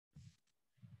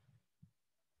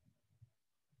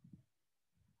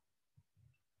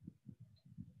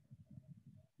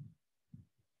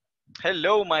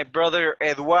Hello, my brother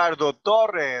Eduardo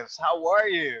Torres. How are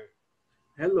you?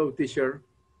 Hello, teacher.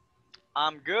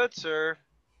 I'm good, sir.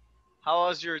 How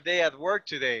was your day at work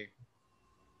today?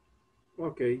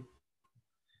 Okay.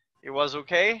 It was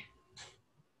okay?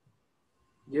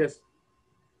 Yes.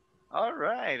 All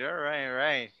right, all right, all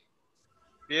right.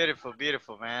 Beautiful,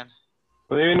 beautiful, man.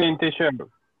 Good evening, teacher.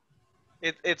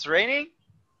 It's raining?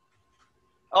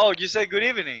 Oh, you said good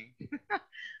evening.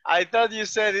 I thought you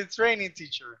said it's raining,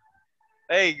 teacher.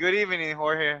 Hey, good evening,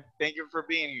 Jorge. Thank you for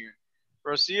being here.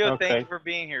 Rocio, thank you Okay. for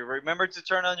being here. Remember to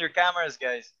turn on your cameras,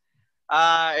 guys.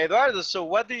 Eduardo, so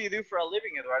what do you do for a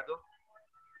living, Eduardo?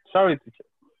 Sorry, teacher.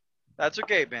 That's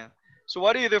okay, man. So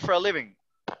what do you do for a living?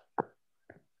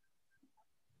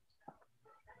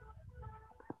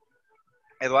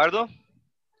 Eduardo?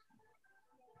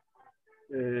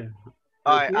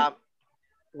 All Help right, me.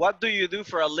 what do you do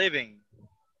for a living?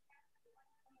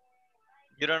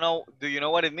 You don't know, do you know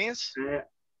what it means?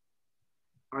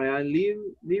 I am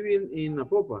living in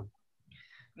Apopa.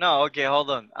 No, okay, hold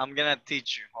on. I'm gonna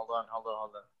teach you. Hold on, hold on,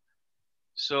 hold on.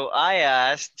 So I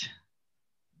asked,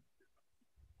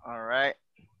 all right,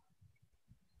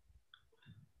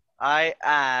 I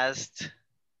asked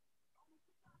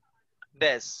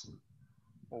this.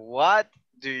 What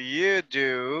do you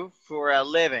do for a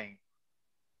living?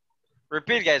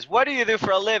 Repeat, guys. What do you do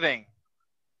for a living?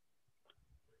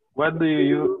 What do What do you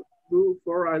you do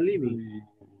for a living? use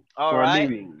All for a right.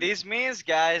 living? This means,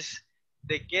 guys,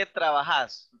 de qué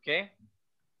trabajas, okay?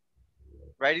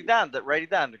 Write it down, write it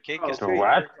down, okay? Oh, Because So okay.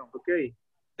 what? Okay.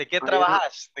 ¿De qué I am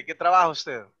trabajas? ¿De qué trabaja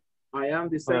usted? I am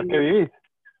 ¿Para qué designer vivís?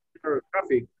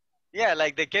 graphic. Yeah,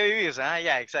 like de qué vivís, huh?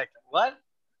 Yeah, exactly. What?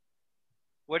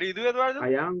 What do you do, Eduardo?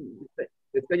 I am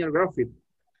designer graphic.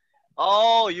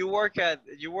 Oh, you work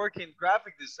in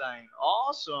graphic design.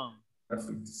 Awesome.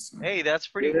 Perfect. Hey, that's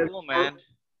pretty Yes, cool, man.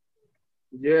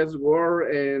 yes,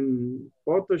 Word and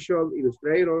Photoshop,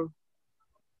 Illustrator,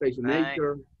 Nice,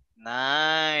 Paginator.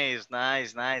 nice,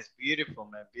 nice, nice. Beautiful,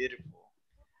 man. Beautiful.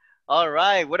 All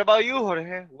right. What about you,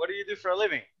 Jorge? What do you do for a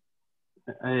living?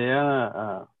 I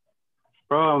am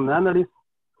program analyst.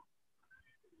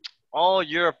 Oh,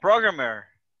 you're a programmer.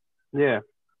 Yeah.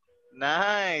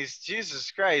 Nice.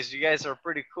 Jesus Christ, you guys are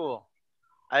pretty cool.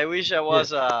 I wish I Yeah.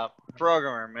 was a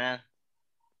programmer, man.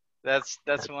 That's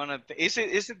one of the. Is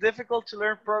it difficult to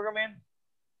learn programming?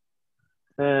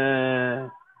 Uh,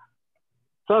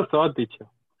 so, teacher.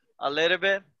 A little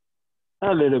bit.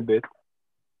 A little bit.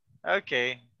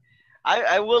 Okay.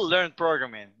 I will learn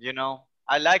programming.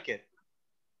 I like it.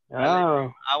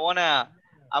 Oh. I wanna.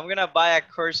 I'm gonna buy a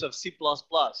course of C++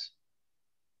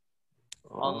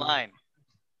 Oh. online.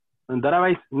 And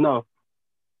database? No.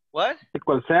 What?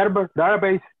 SQL Server,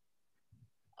 database.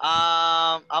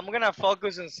 I'm gonna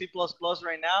focus on C++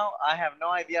 right now. I have no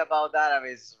idea about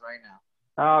databases right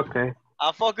now. Okay.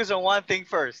 I'll focus on one thing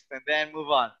first and then move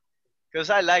on. Cause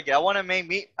I like it. I wanna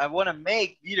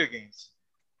make video games.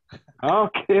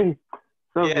 Okay.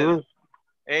 So Yes. good.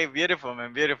 Hey, beautiful,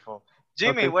 man, beautiful.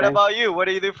 Jimmy, Okay, what thanks. about you? What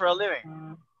do you do for a living?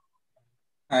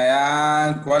 I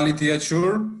am quality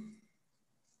assured.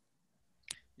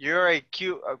 You're a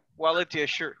quality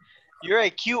assured. You're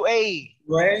a QA.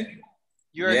 Way.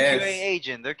 You're a QA Yes.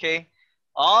 agent. Okay.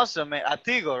 Awesome, man. At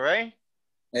Tigo, right?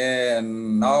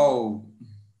 And no.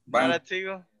 Not Bank at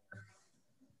Tigo.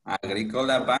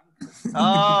 Agricola Bank.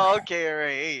 Oh, okay, all right.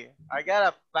 Hey, I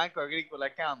got a Banco Agricola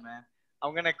account, man.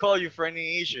 I'm gonna call you for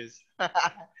any issues.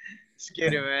 Just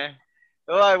kidding, man.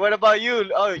 All right, what about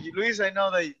you? Oh, Luis, I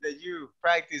know that you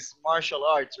practice martial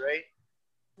arts, right?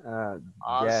 Uh,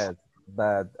 Awesome. yes,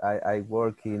 but I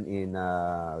work in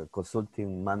a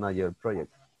consulting manager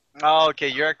project. Oh, okay,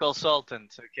 you're a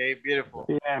consultant. Okay, beautiful.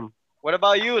 Yeah. What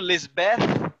about you,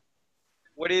 Lisbeth?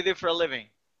 What do you do for a living?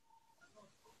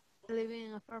 I live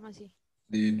in a pharmacy.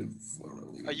 Did for a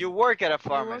Oh, living. you work at a I work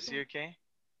pharmacy, in, okay?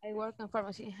 I work in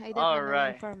pharmacy. I All depend on a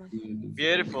right, pharmacy. Did for a living.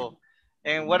 beautiful.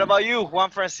 And what about you,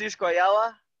 Juan Francisco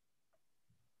Ayala?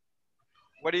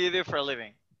 What do you do for a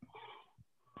living?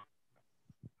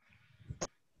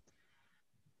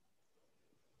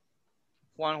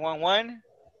 Juan?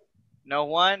 No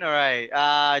one? All right.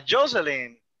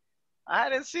 Jocelyn. I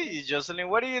didn't see you, Jocelyn.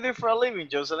 What do you do for a living,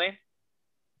 Jocelyn?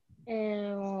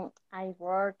 I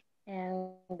work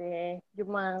in the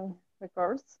human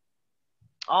resource.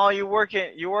 Oh, you work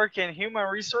in human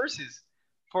resources.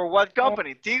 For what Uh,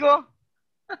 company? Tigo?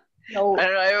 I no,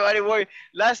 don't know. Everybody work.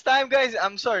 Last time, guys.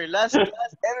 I'm sorry. Last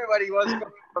class, everybody was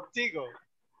coming from Tigo.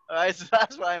 All right, so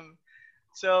that's why I'm.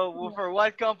 So for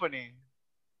what company?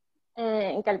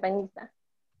 galvanista.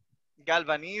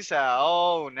 Galvaniza.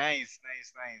 Oh, nice,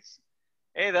 nice, nice.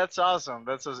 Hey, that's awesome.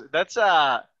 That's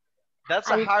That's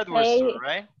a I hardware store, pay,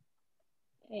 right?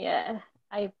 yeah,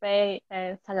 I pay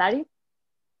salary.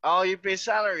 Oh, you pay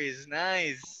salaries.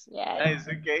 Nice. Yes. Nice.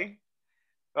 Okay.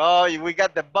 Oh, we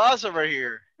got the boss over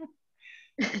here.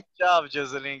 Good job,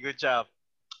 Jocelyn. Good job.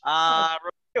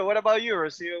 Rocio, what about you,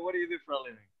 Rocio? What do you do for a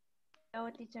living? Hello,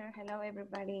 teacher. Hello,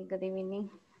 everybody. Good evening.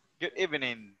 Good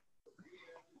evening.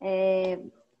 Uh,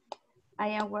 I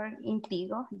am work in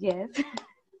Tigo. Yes.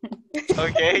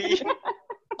 Okay.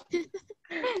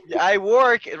 Yeah, I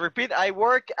work. Repeat. I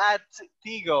work at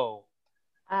Tigo.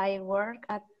 I work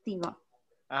at Tigo.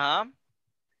 Uh huh.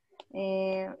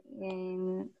 In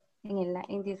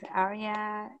this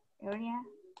area,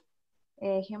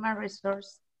 human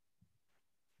resource.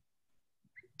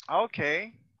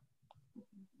 Okay.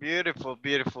 Beautiful,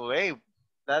 beautiful. Hey,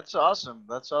 that's awesome.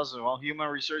 That's awesome. Well, human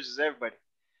resources, everybody.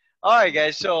 All right,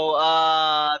 guys. So,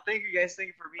 thank you guys. Thank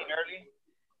you for being early.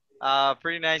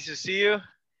 Pretty nice to see you.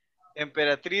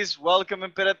 Emperatriz, welcome,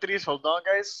 Emperatriz. Hold on,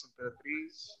 guys.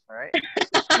 Emperatriz. All right.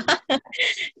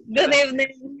 Good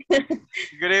evening.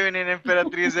 Good evening,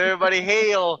 Emperatriz. Everybody,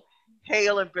 hail.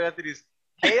 Hail, Emperatriz.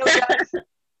 Hail, guys.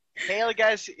 Hail,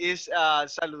 guys, is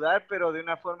saludar, pero de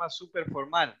una forma súper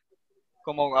formal,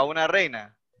 como a una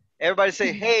reina. Everybody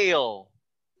say hail.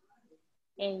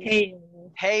 Hey.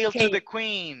 Hail to Hey. the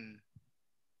queen.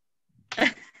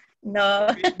 No.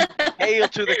 Hail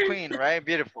to the queen, right?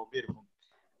 Beautiful, beautiful.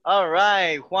 All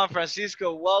right, Juan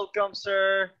Francisco, welcome,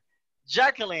 sir.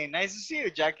 Jacqueline, nice to see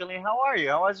you, Jacqueline. How are you?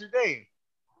 How was your day?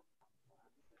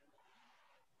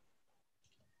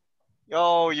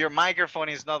 Yo, your microphone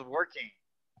is not working.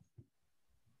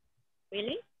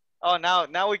 Really? Oh,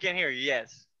 now we can hear you.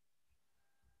 Yes.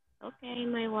 Okay,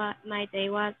 my day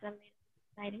was a little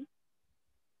exciting.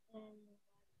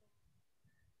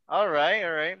 All right,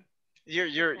 all right.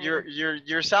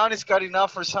 Your sound is cutting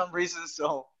off for some reason,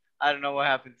 so I don't know what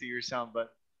happened to your sound,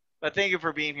 but thank you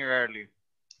for being here early.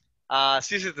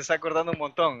 Sí se te está acordando un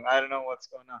montón. I don't know what's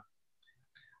going on.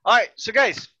 All right, so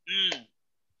guys,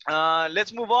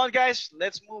 let's move on, guys.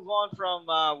 Let's move on from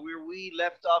where we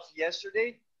left off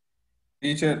yesterday.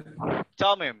 Teacher,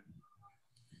 Tell me.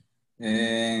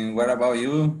 and what about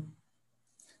you?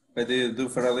 What do you do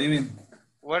for a living?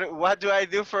 What do I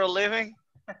do for a living?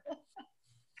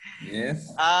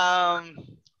 Yes.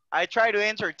 I try to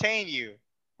entertain you.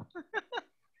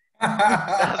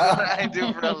 That's what I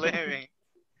do for a living.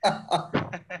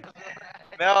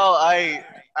 No, I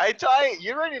tell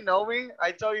you already know me.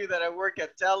 I tell you that I work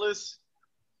at TELUS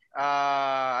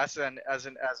as a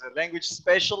language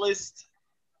specialist,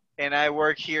 and I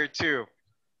work here too.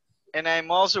 And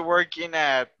I'm also working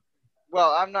at,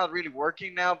 well, I'm not really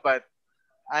working now, but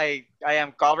I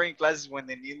am covering classes when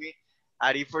they need me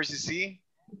at E4CC.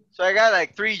 So I got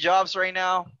like 3 jobs right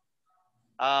now.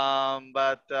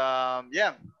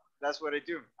 Yeah, that's what I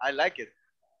do. I like it.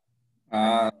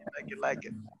 Like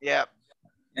it. Yeah.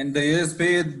 And do you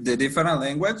speak the different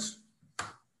language?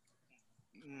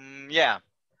 Yeah.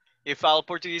 E falo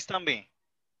português também,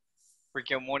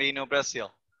 porque eu morei no Brasil.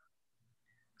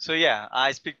 So yeah,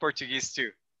 I speak Portuguese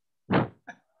too.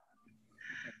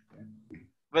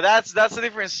 But that's a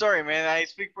different story, man. I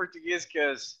speak Portuguese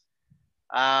because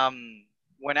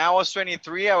when I was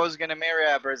 23, I was gonna marry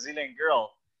a Brazilian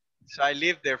girl, so I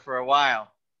lived there for a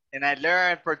while, and I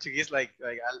learned Portuguese like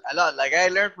a lot. Like I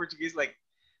learned Portuguese like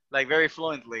very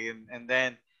fluently, and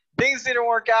then things didn't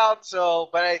work out. So,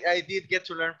 but I did get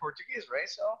to learn Portuguese, right?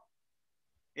 So,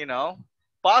 you know,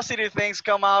 positive things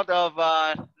come out of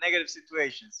negative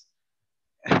situations.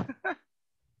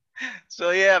 So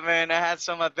yeah, man, I had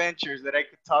some adventures that I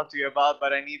could talk to you about,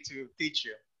 but I need to teach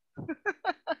you.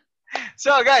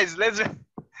 So guys, let's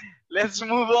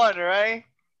move on, all right?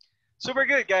 Super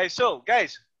good, guys. So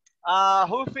guys,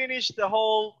 who finished the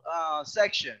whole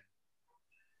section?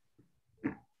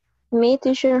 Me,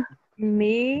 teacher.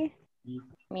 Me.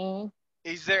 Me.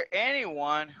 Is there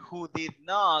anyone who did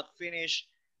not finish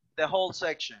the whole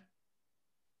section?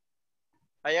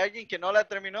 ¿Hay alguien que no la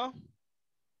terminó?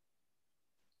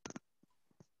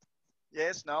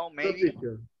 Yes, no, maybe.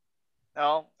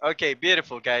 No. Okay,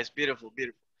 beautiful, guys. Beautiful,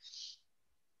 beautiful.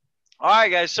 All right,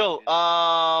 guys. So,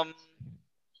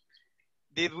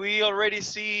 did we already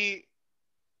see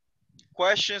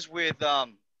questions with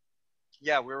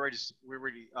yeah, we already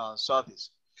saw this.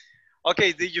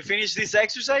 Okay, did you finish this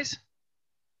exercise?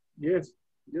 Yes.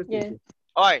 Yes. Yes. Teacher.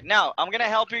 All right, now I'm gonna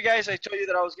help you guys. I told you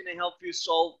that I was gonna help you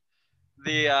solve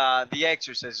the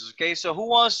exercises. Okay, so who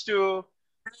wants to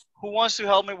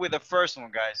help me with the first one,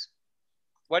 guys?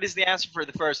 What is the answer for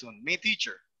the first one? Me,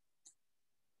 teacher.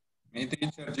 Me,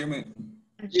 teacher, Jimmy.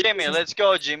 Jimmy, let's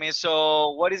go, Jimmy.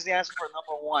 So what is the answer for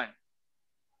number 1?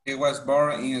 He was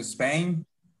born in Spain.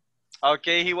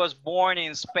 Okay, he was born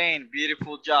in Spain.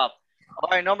 Beautiful job. All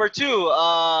right, number 2.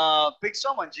 Pick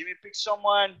someone, Jimmy. Pick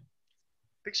someone.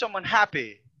 Pick someone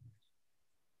happy.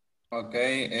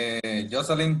 Okay,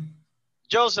 Jocelyn.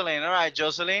 Jocelyn. All right,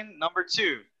 Jocelyn. Number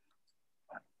 2.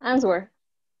 Answer.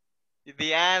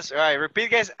 The answer. All right,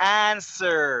 repeat, guys.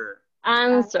 Answer.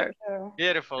 Answer.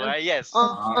 Beautiful. All right, yes.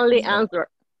 Only answer.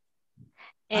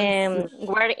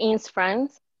 Where in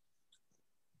France?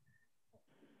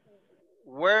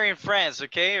 We're in France.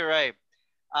 Okay, all right.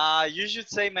 You should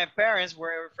say my parents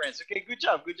were in France. Okay, good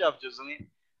job, Jocelyn.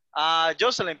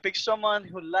 Jocelyn, pick someone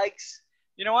who likes.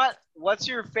 You know what? What's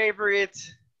your favorite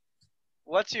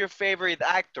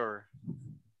actor?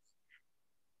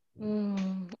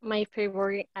 My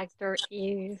favorite actor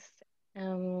is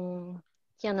Keanu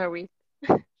Reeves.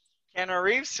 Keanu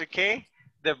Reeves, okay.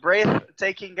 The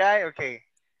breathtaking guy, okay.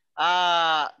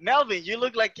 Melvin, you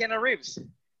look like Keanu Reeves.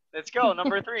 Let's go,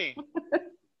 number 3.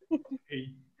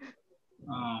 Okay.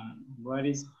 What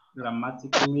is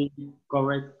grammatically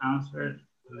correct answer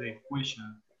to the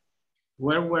question?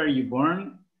 Where were you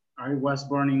born? I was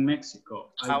born in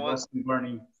Mexico. I wasn't born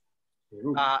in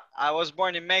Peru. I was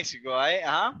born in Mexico, eh?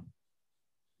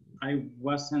 I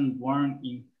wasn't born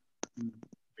in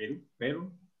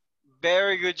Peru.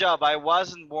 Very good job. I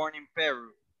wasn't born in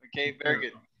Peru. Okay, very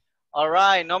good. All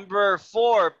right, number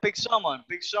 4. Pick someone.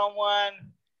 Pick someone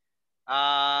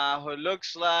who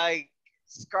looks like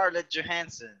Scarlett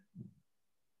Johansson.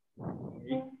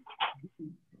 Okay.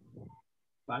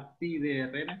 Patti de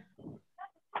Herrera.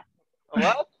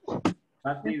 What?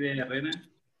 Patti de Herrera.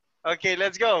 Okay,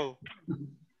 let's go.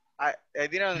 I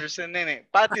didn't understand Nene.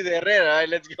 Patti de Herrera, all right,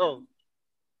 let's go.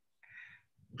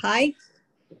 Hi.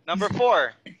 Number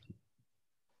 4.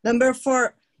 Number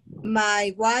 4.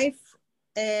 My wife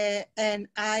and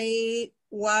I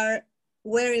were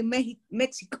in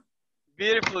Mexico.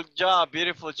 Beautiful job,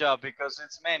 because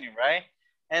it's many, right?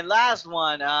 And last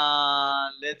one,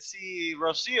 let's see,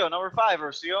 Rocio, number 5,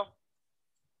 Rocio.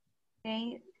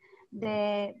 Okay.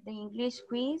 The English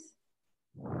quiz.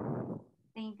 The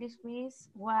English quiz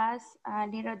was a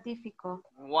little difficult.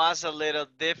 Was a little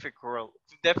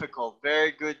difficult.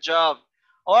 Very good job.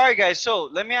 All right, guys. So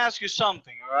let me ask you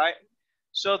something. All right.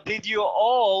 So did you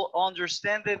all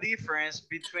understand the difference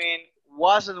between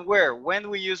was and where? When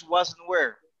we use was and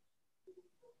where?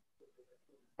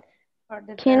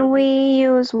 Can we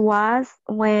use was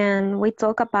when we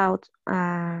talk about,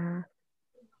 for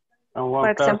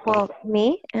example,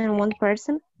 me and one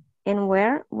person, and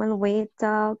where when we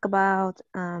talk about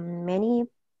many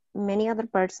other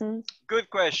persons? Good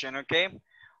question. Okay.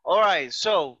 All right.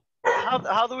 So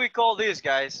how do we call this,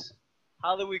 guys?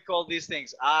 How do we call these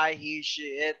things? I, he, she,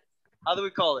 it. How do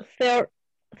we call it?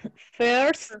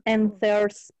 First and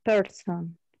third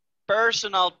person.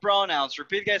 Personal pronouns.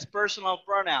 Repeat, guys. Personal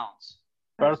pronouns.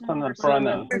 Personal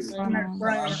pronouns.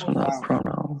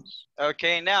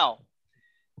 Okay, now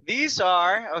these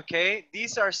are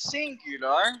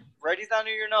singular. Write it down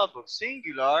in your notebook.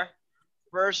 Singular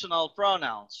personal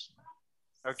pronouns.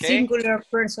 Okay. Singular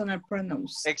personal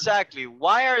pronouns. Exactly.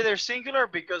 Why are they singular?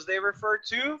 Because they refer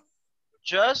to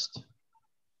just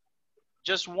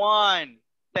one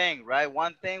thing, right?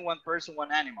 One thing, one person,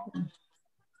 one animal.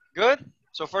 Good?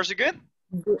 So far so good?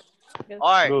 Good.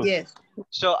 All right. Good. Yes.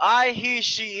 So I, he,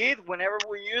 she, it, whenever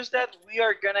we use that, we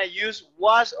are going to use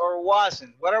was or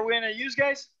wasn't. What are we going to use,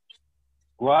 guys?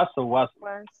 Was or wasn't.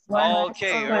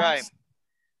 Okay, all right.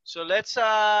 So let's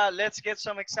get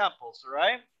some examples, all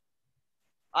right?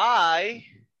 I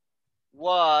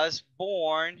was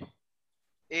born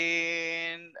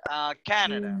in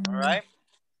Canada, all right?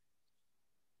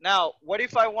 Now, what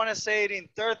if I want to say it in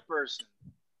third person?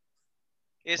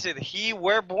 Is it he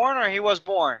were born or he was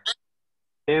born?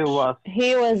 He was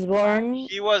born.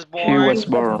 He was born. He was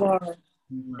born.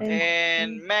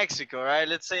 In Mexico, right?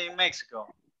 Let's say in Mexico.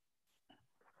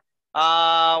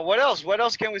 What else? What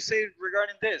else can we say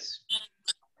regarding this?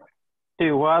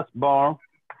 He was born.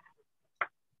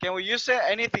 Can we use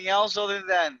anything else other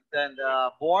than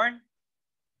born?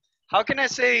 How can I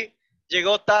say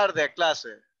llegó tarde a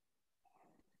clase?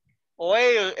 O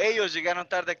ellos llegaron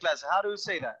tarde a clase. How do we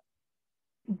say that?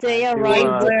 They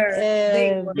arrived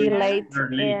late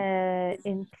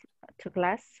into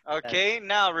class. Okay,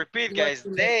 now repeat, guys.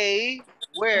 They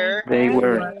were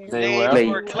late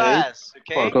for class.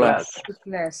 Okay. For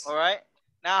class. All right.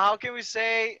 Now, how can we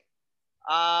say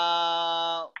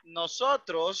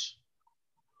nosotros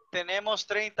tenemos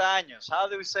 30 años? How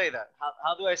do we say that?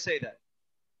 How do I say that?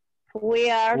 We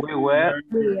were.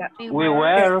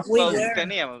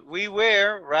 Teníamos. We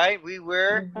were, right? We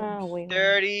were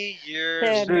 30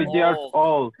 years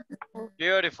old.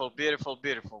 Beautiful, beautiful,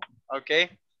 beautiful. Okay.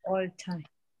 All time.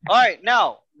 All right,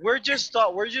 now we're just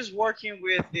working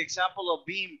with the example of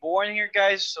being born here,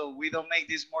 guys, so we don't make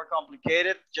this more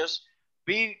complicated. Just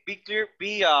be clear,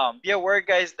 be aware,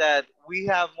 guys, that we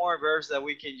have more verbs that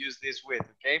we can use this with.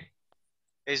 Okay,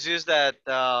 it's just that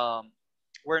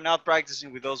we're not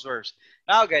practicing with those verbs.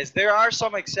 Now, guys, there are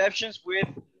some exceptions with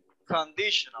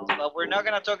conditionals, but we're not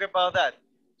gonna talk about that.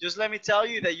 Just let me tell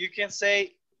you that you can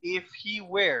say if he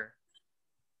were.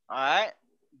 All right,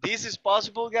 this is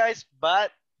possible, guys,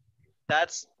 but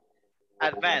that's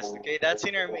advanced. Okay, that's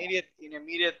intermediate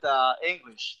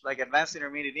English, like advanced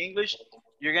intermediate English.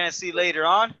 You're gonna see later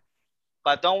on,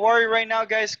 but don't worry right now,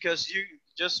 guys, because you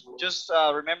just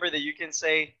remember that you can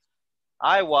say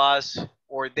I was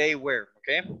or they were.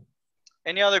 Okay.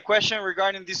 Any other question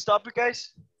regarding this topic,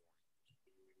 guys?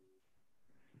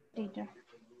 Teacher.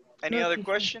 Any other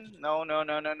question? No, no,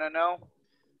 no, no, no, no.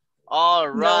 All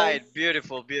right,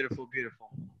 beautiful, beautiful, beautiful.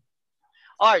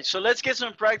 All right, so let's get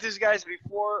some practice, guys,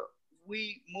 before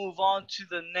we move on to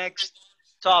the next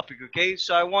topic, okay?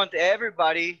 So I want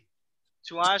everybody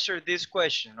to answer this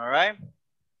question, all right?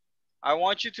 I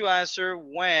want you to answer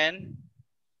when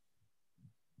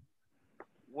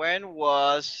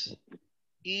was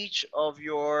each of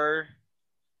your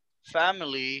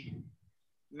family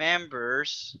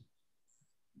members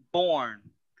born?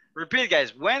 Repeat,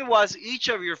 guys. When was each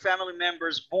of your family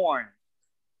members born?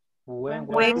 When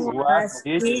When was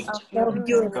each each of of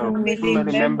your your family family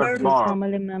members members born?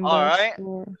 Family members. All right.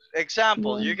 Or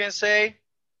Example, born. you can say,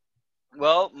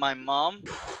 well, my mom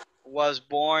was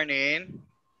born in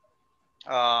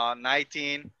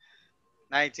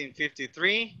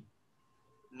 1953.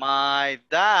 My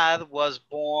dad was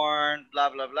born blah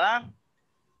blah blah.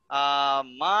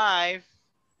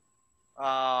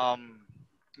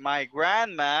 My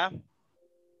grandma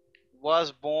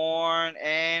was born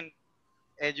and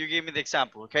you give me the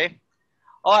example, okay?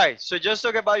 All right, so just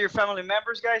talk about your family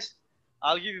members, guys.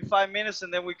 I'll give you 5 minutes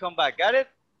and then we come back. Got it?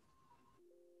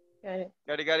 Got it.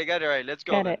 Got it, got it, got it. All right, let's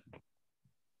go Got then. it.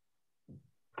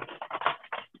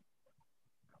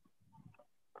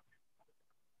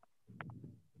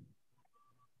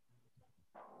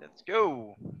 Let's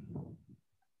go.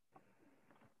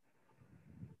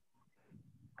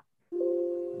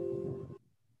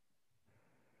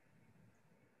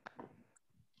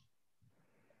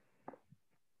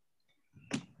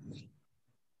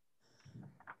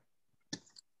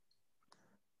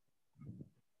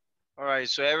 All right,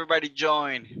 so everybody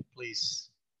join, please.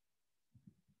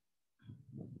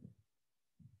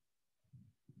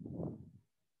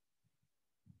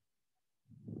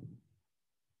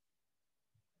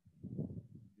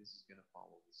 This is going to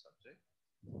follow the subject.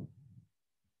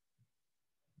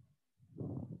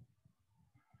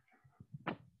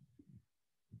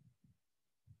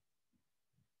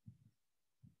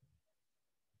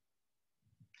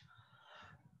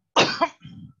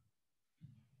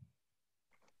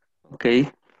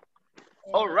 Okay.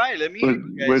 All right, let me hear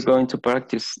you We're guys. going to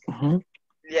practice.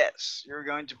 Yes, you're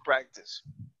going to practice.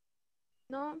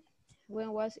 No.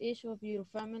 When was each of your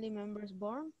family members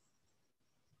born?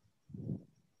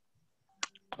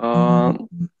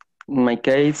 In my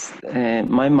case,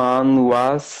 my mom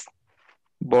was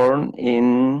born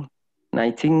in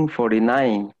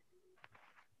 1949.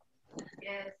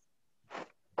 Yes.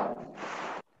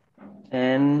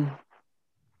 And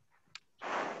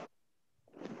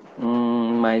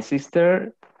my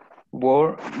sister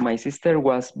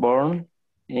was born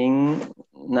in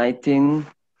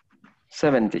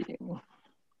 1970.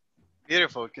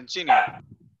 Beautiful, continue.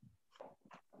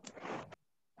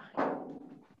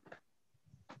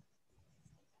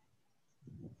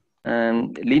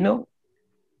 And Lino?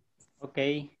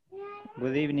 Okay.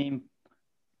 Good evening.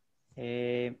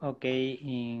 Okay,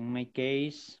 in my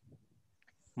case,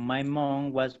 my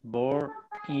mom was born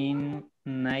in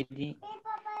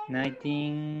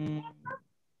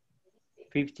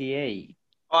 1958.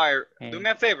 All right, do me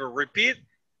a favor. Repeat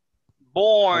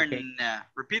born. Okay.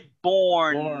 Repeat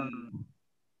born.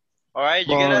 All right,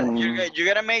 you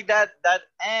gotta make that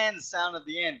N sound at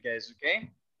the end, guys.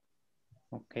 Okay.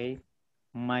 Okay.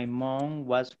 My mom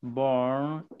was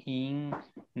born in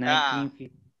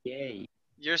 1958.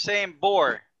 You're saying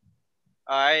bore.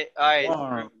 All right,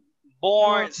 all right.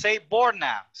 Born. Say born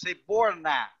now. Say born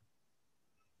now.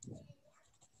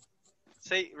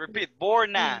 Say repeat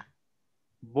born now.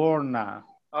 Borna.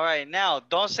 All right, now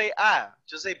don't say ah.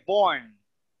 Just say born.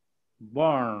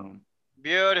 Born.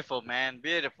 Beautiful, man.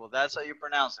 Beautiful. That's how you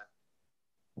pronounce it.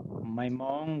 My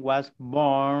mom was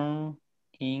born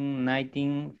in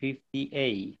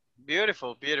 1958.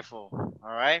 Beautiful, beautiful.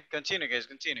 All right, continue, guys.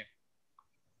 Continue.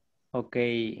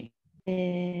 Okay.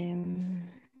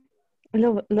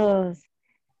 Los.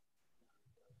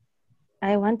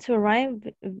 I want to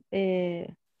write.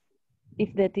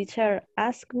 If the teacher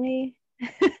asks me,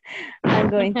 I'm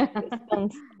going to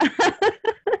respond.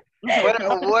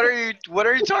 What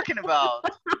are you talking about?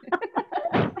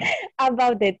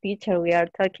 About the teacher, we are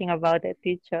talking about the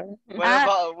teacher.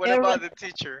 What about the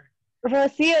teacher?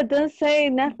 Rocio, don't say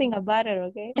nothing about it,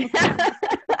 okay?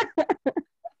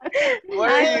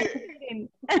 What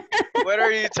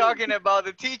are you talking about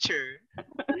the teacher?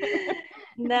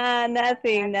 Nah,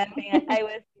 nothing. I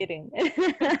was kidding.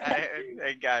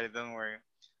 I got it, don't worry.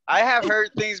 I have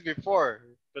heard things before,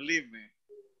 believe me.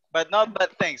 But not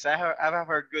bad things. I have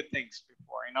heard good things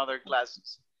before in other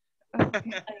classes.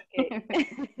 Okay.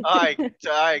 All right.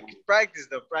 Practice,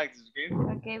 okay?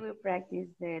 Okay, we practice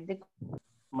the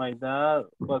My dad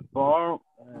was born.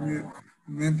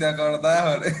 Ni te acordás,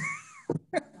 Jorge.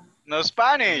 No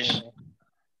Spanish.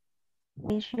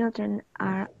 My children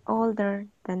are older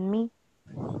than me.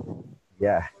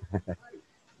 Yeah.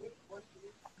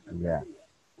 Yeah.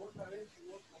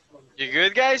 You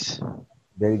good, guys?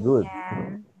 Very good.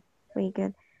 Yeah, we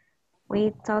good.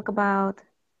 We talk about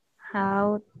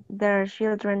how their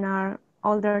children are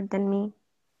older than me.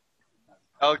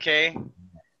 Okay.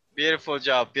 Beautiful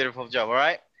job. All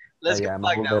right. Let's I go am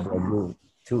back older now. than you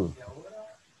too.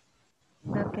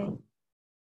 Okay.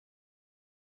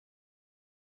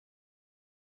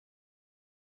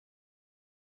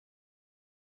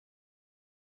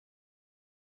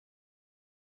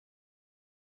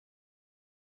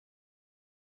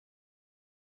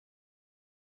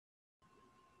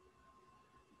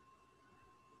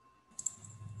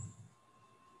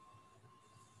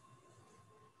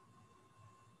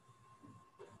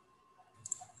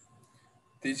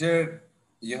 Teacher,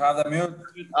 you have the mute.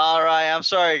 All right. I'm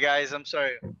sorry, guys. I'm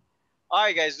sorry. All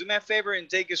right, guys. Do me a favor and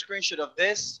take a screenshot of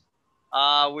this,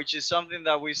 which is something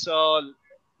that we saw,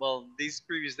 well, these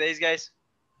previous days, guys.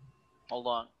 Hold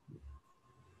on.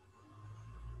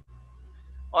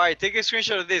 All right, take a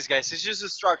screenshot of this, guys. It's just a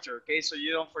structure, okay? So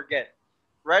you don't forget.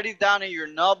 Write it down in your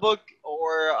notebook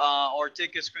or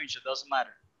take a screenshot. Doesn't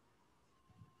matter.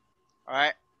 All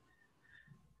right.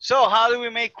 So how do we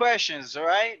make questions? All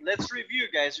right. Let's review,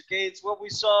 guys. Okay, it's what we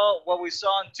saw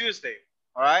on Tuesday.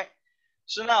 All right.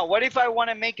 So now, what if I want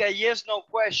to make a yes/no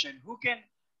question? Who can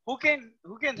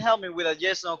help me with a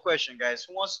yes/no question, guys?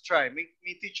 Who wants to try? Me,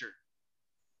 teacher.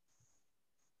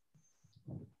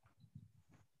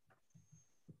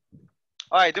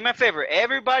 All right, do me a favor.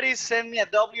 Everybody send me a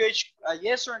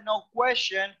yes or no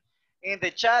question in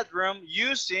the chat room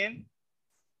using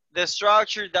the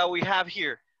structure that we have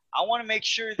here. I want to make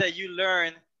sure that you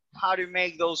learn how to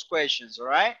make those questions, all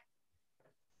right?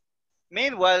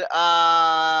 Meanwhile,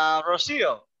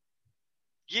 Rocio,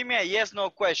 give me a yes/no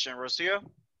question, Rocio.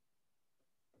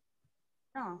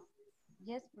 no.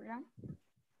 Yes, Brian.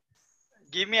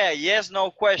 Give me a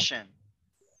yes/no question.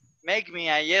 Make me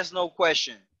a yes/no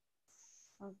question.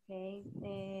 Okay.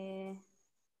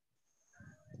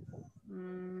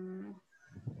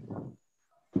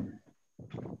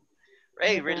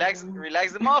 Hey, relax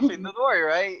the muffin. Don't worry,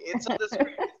 right? It's on the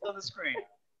screen. It's on the screen.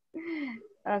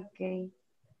 Okay.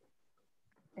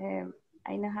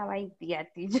 I know how idea,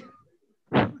 teacher.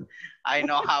 I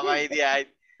know how idea.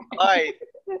 All right.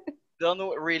 Don't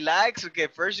relax. Okay,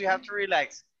 first you have to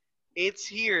relax. It's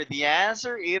here. The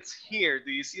answer it's here.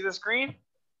 Do you see the screen?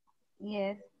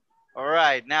 Yes. All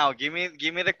right. Now give me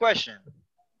the question.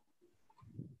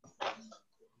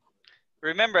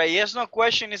 Remember, a yes/no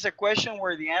question is a question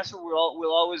where the answer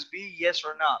will always be yes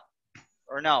or not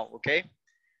or no. Okay.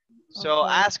 So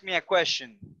Okay. ask me a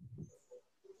question.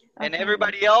 And Okay.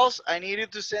 everybody else, I need you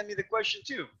to send me the question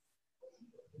too.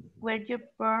 Were you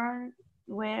born?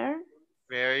 Where?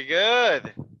 Very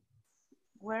good.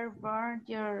 Where born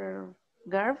your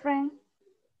girlfriend?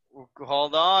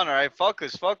 Hold on. All right.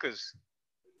 Focus.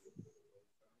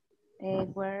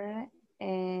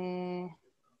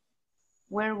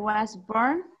 Where was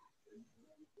born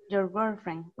your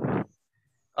girlfriend?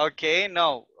 Okay.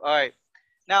 No. All right.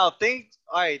 Now think.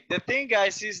 All right. The thing,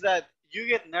 guys, is that you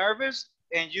get nervous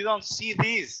and you don't see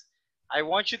these. I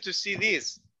want you to see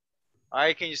these. All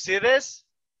right. Can you see this?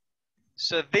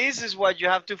 So this is what you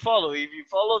have to follow. If you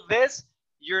follow this,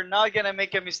 you're not gonna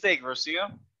make a mistake,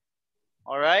 Rocio.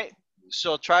 All right.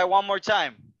 So try one more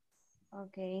time.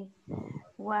 Okay.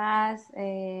 Was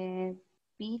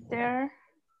Peter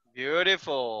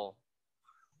Beautiful.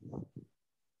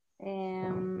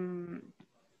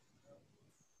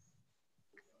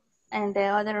 and the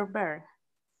other bird?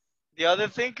 The other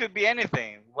thing could be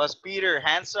anything. Was Peter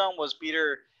handsome? Was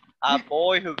Peter a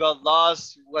boy who got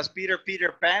lost? Was Peter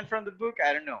Pan from the book?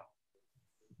 I don't know.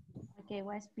 Okay,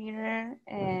 was Peter?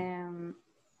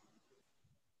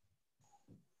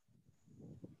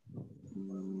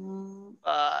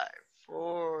 5,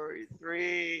 4,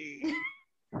 3.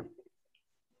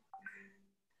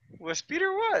 Was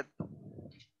Peter what?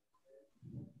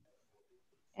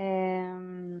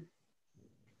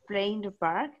 Playing the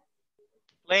park?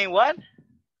 Playing what?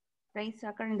 Playing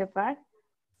soccer in the park?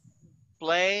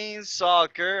 Playing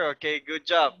soccer. Okay, good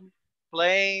job.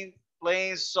 Playing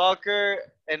soccer,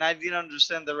 and I didn't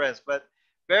understand the rest, but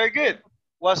very good.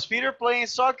 Was Peter playing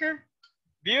soccer?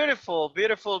 Beautiful,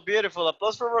 beautiful, beautiful.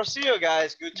 Applause for Rocio,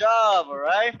 guys. Good job, all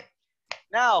right?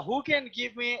 Now, who can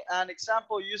give me an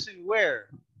example using where?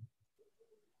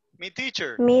 Me,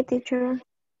 teacher. Me, teacher.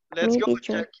 Let's Me, go,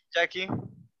 teacher. Jackie.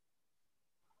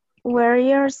 Where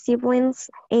your siblings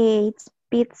ate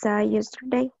pizza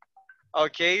yesterday?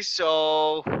 Okay,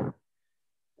 so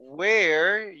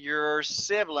where your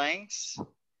siblings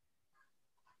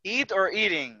eat or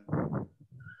eating?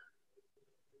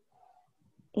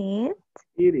 Eat?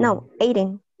 Eating. No,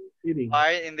 eating. Eating. All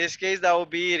right, in this case, that will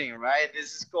be eating, right?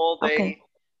 This is called Okay. a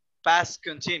past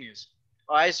continuous.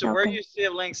 All right, so where Okay. your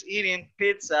siblings eating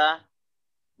pizza?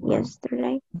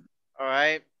 Yesterday. All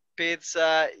right,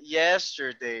 pizza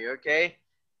yesterday, okay?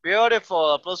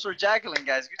 Beautiful. Applause for Jacqueline,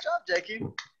 guys. Good job, Jackie.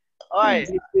 All right,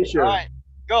 Teacher. all right.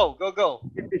 Go.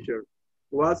 Teacher.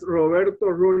 Was Roberto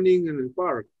running in the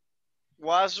park?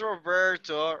 Was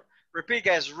Roberto, repeat,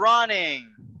 guys,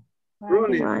 running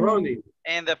Running.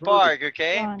 in the park,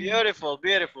 okay? Running. Beautiful,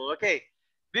 beautiful. Okay,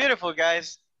 beautiful,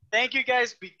 guys. Thank you,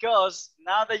 guys, because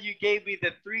now that you gave me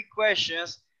the 3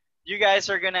 questions, you guys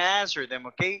are going to answer them,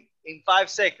 okay? In 5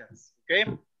 seconds, okay?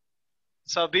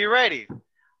 So be ready.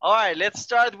 All right, let's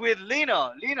start with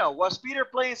Lino. Lino, was Peter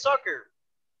playing soccer?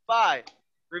 5.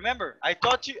 Remember, I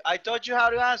taught you how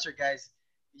to answer, guys.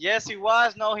 Yes, he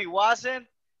was. No, he wasn't.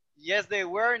 Yes, they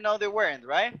were. No, they weren't,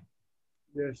 right?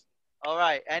 Yes. All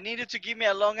right. I needed to give me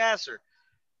a long answer.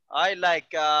 I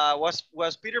like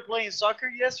was Peter playing soccer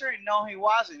yesterday? No, he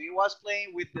wasn't. He was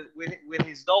playing with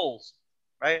his dolls,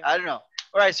 right? I don't know.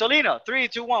 All right, Solino, 3,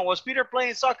 2, 1. Was Peter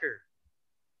playing soccer?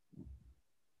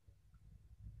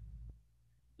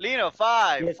 Lino,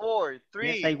 5, Yes. 4,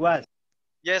 3. Yes, I was.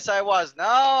 Yes, I was.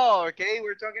 No, okay,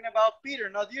 we're talking about Peter,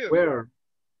 not you. Where?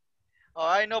 All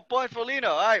right, no point for Lino.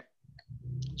 All right,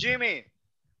 Jimmy,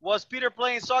 was Peter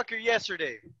playing soccer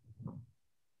yesterday?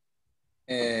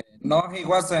 No, he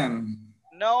wasn't.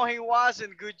 No, he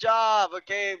wasn't. Good job.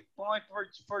 Okay, point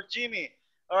for Jimmy.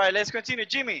 All right, let's continue.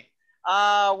 Jimmy,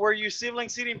 were your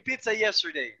siblings eating pizza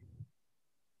yesterday?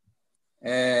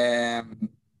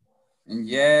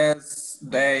 Yes,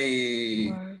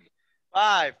 they.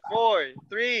 5, 4,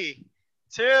 3,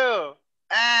 2.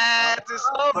 And to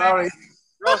slow, Sorry.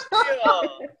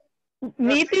 Rocio.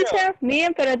 Me, Rocio. teacher. Me,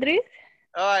 Emperatriz.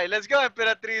 All right, let's go,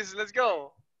 Emperatriz. Let's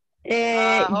go.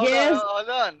 Yes. Hold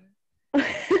on. All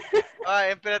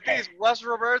right, Emperatriz, was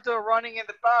Roberto running in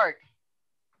the park?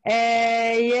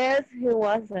 Yes, he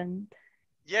wasn't.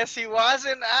 Yes, he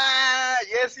wasn't.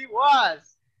 Yes, he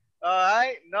was. All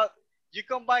right. No, you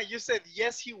combine. You said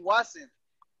yes, he wasn't.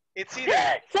 It's either.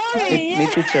 Sorry, Me, yeah.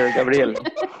 teacher, Gabriel.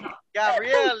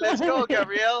 Gabriel, let's go,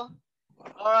 Gabriel.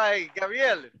 All right,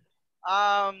 Gabriel.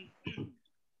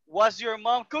 Was your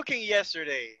mom cooking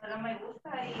yesterday?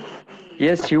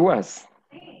 Yes, she was.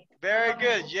 Very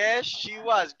good. Yes, she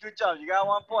was. Good job. You got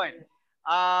 1 point.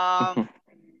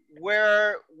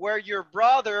 Were your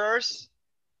brothers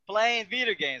playing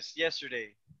video games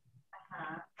yesterday?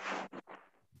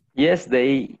 Yes,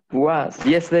 they was.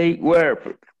 Yes, they were.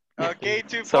 Okay,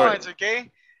 2 Sorry. points.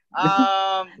 Okay.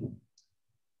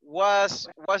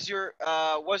 Was your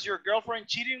girlfriend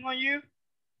cheating on you?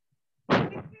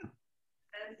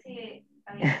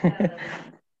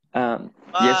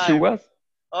 Yes, she 5. was.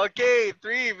 Okay,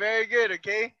 3. Very good.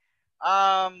 Okay.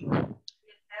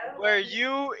 Were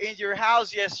you in your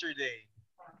house yesterday?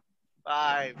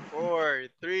 5, 4,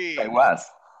 3. I was.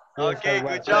 Okay,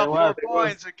 good job. 4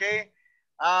 points. Okay.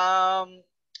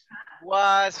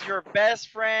 Was your best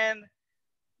friend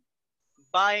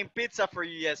buying pizza for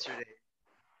you yesterday?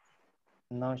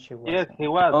 No, she was. Yes, he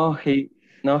was.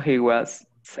 No, he was.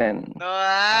 And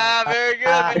No, very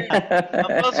good, man.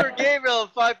 Applause for Gabriel.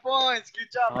 5 points.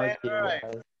 Good job, man. she All right.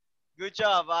 was. Good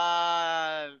job.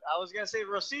 I was gonna say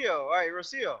Rocio. All right,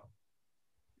 Rocio.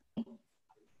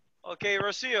 Okay,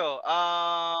 Rocio.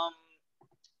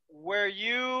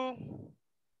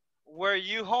 Were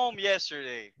you home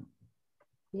yesterday?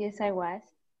 Yes, I was.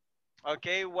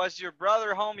 Okay, was your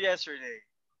brother home yesterday?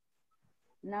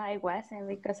 No, I wasn't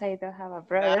because I don't have a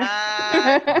brother.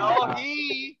 No,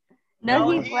 he. No,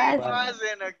 he he wasn't.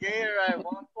 wasn't. Okay, all right.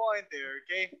 1 point there.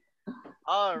 Okay.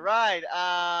 All right.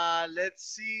 Let's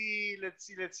see.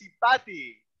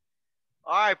 Patty.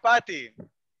 All right, Patty.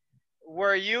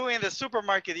 Were you in the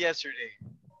supermarket yesterday?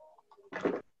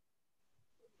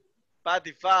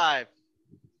 Patty, 5,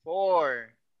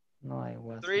 4, No, I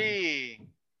wasn't. 3,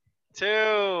 2.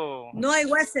 No, I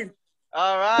wasn't.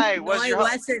 All right. No, I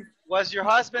wasn't. Was your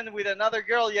husband with another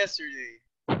girl yesterday?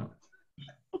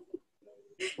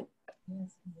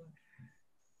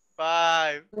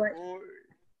 5, 4,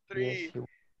 3,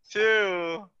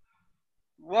 2,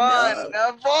 1. No.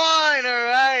 A point. All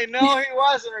right. No, he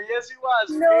wasn't. Or yes, he was.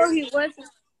 No, Okay? he wasn't.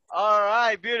 All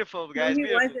right. Beautiful, No, guys. he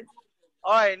Beautiful. wasn't.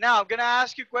 All right. Now I'm gonna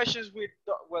ask you questions with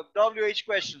WH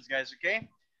questions, guys. Okay.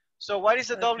 So what is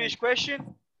a WH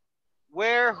question?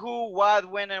 Where, who, what,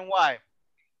 when, and why.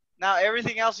 Now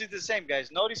everything else is the same, guys.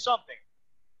 Notice something.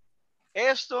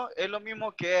 Esto es lo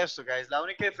mismo que esto, guys. La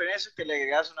única diferencia es que le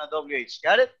agregas una WH.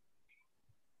 Got it?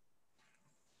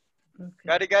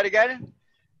 Okay. Got it?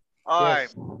 All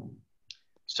right.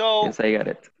 So, Yes, I got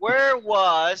it. where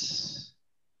was,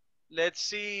 let's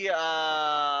see,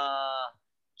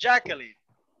 Jacqueline.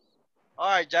 All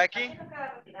right, Jackie.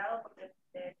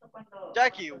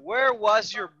 Jackie, where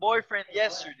was your boyfriend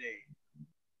yesterday?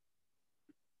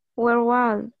 Where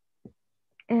was?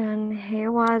 And he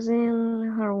was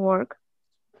in her work.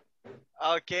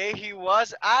 Okay, he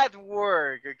was at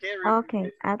work. Okay,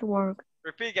 Okay, at work.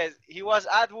 repeat, guys. He was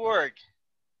at work.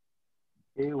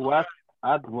 He was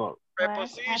at work.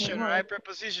 Preposition, all right?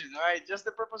 Preposition, all right? Just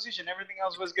the preposition. Everything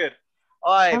else was good.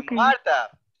 All right, Okay. Marta.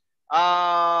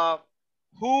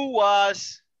 Who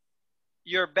was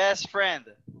your best friend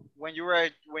when you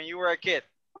were a kid?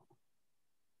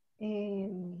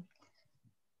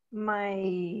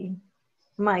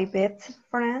 My best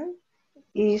friend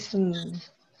is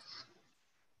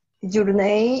your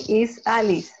name is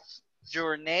Alice.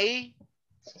 Your name?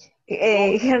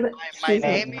 My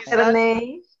name is her Alice.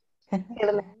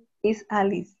 name is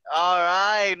Alice. All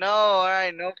right,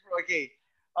 no, okay.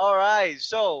 All right,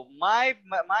 so my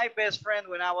best friend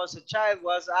when I was a child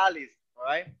was Alice, all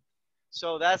right?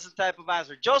 So that's the type of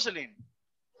answer. Jocelyn.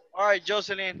 All right,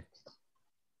 Jocelyn.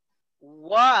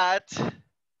 What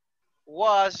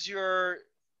was your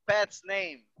pet's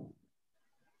name?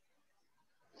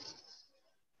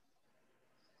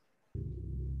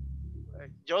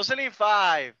 Jocelyn,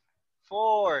 5,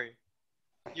 4.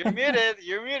 You're muted.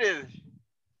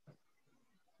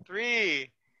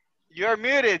 3. You're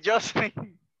muted, Jocelyn.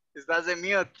 Estás en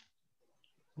mute.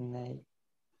 No.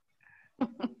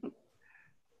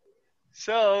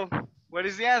 So, what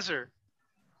is the answer?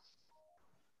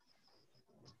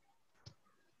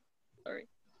 Sorry.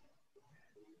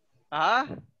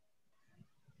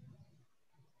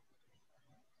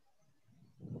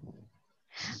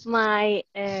 My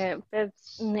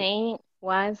pet's name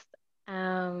was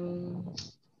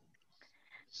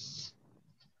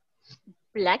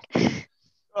Black.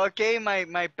 Okay,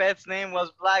 my pet's name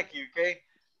was Blackie, okay?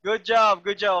 Good job.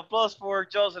 Applause for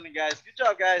Jocelyn, guys. Good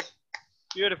job, guys.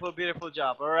 Beautiful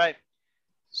job, all right?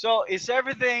 So, is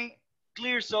everything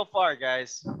clear so far,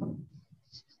 guys?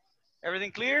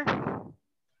 Everything clear?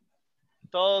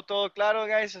 Todo claro,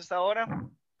 guys, hasta ahora?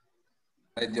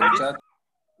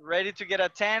 Ready to get a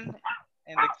 10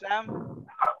 in the exam?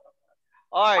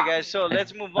 All right, guys, so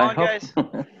let's move on, guys.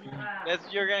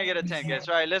 You're gonna get a 10, guys.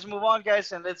 All right, let's move on,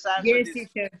 guys, and let's answer this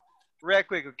real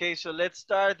quick, okay? So let's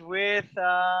start with,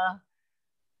 oh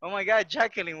my God,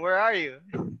 Jacqueline, where are you?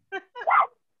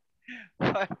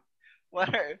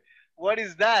 What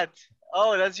is that?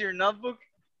 Oh, that's your notebook?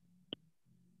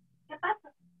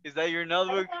 Is that your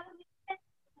notebook?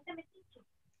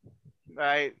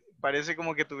 Right, parece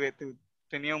como que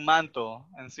tenía un manto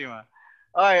encima.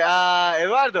 All right,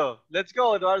 Eduardo, let's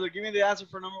go, Eduardo. Give me the answer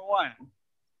for number 1.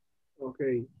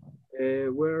 Okay.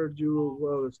 Were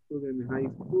you a student in high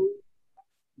school?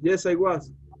 Yes, I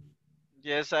was.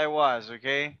 Yes, I was,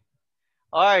 okay.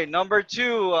 All right, number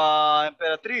 2,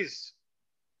 Emperatriz.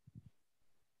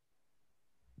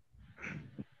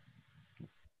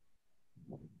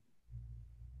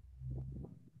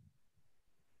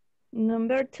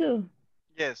 Number 2.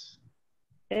 Yes.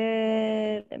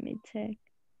 Let me check.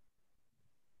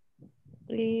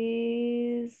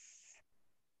 Please.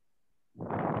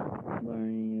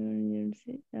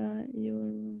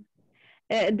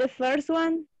 The first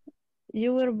one,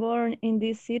 you were born in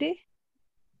this city?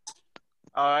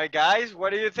 All right, guys,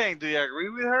 what do you think? Do you agree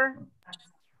with her?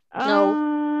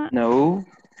 No. No.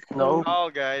 No,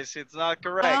 guys, it's not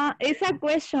correct. It's a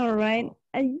question, right?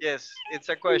 Yes, it's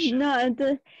a question. No,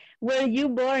 were you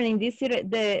born in this city?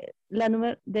 The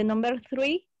number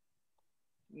 3?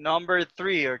 Number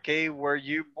 3, okay. Were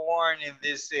you born in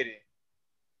this city?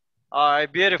 All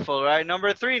right, beautiful, right?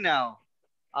 Number 3 now.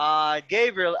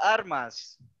 Gabriel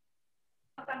Armas.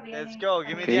 Let's go.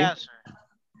 Give me the Okay. answer.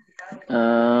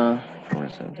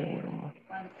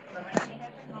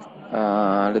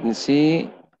 Let me see.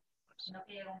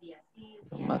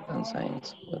 Math and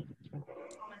science.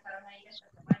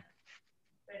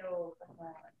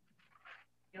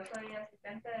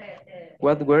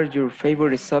 What were your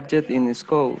favorite subject in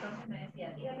school?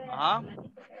 Uh-huh.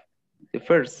 The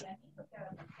first.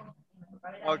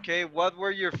 Okay, what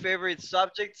were your favorite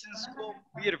subjects in school?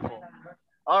 Beautiful.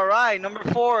 All right, number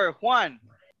 4, Juan.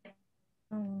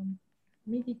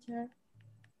 Me teacher.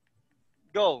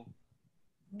 Go.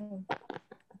 No.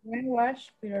 When was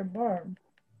Peter born?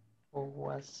 Who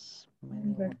was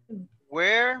Number 2.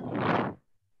 Where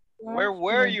Was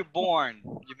were Peter you born?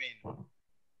 You mean?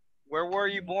 Where were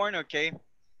you born? Okay.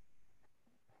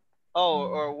 Oh,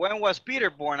 or when was Peter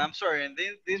born? I'm sorry. And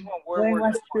this one, where When were you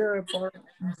was born? Peter born?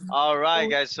 All right,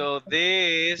 guys. So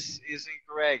this is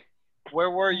incorrect. Where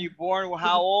were you born?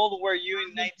 How old were you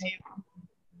in 19?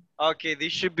 Okay,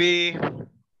 this should be.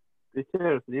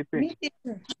 Teacher, sleeping. Me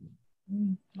teacher.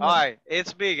 All right,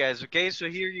 it's B, guys. Okay, so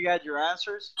here you got your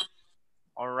answers.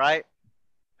 All right.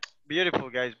 Beautiful,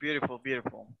 guys. Beautiful,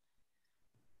 beautiful.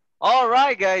 All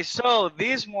right, guys. So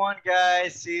this one,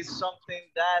 guys, is something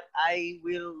that I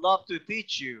will love to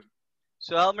teach you.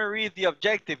 So help me read the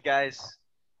objective, guys.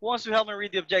 Who wants to help me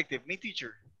read the objective? Me,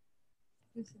 teacher.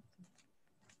 Me,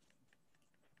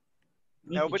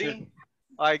 Nobody? teacher.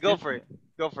 All right, go Yes. for it.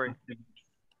 Go for it.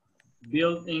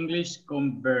 Build English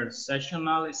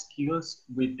conversational skills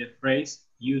with the phrase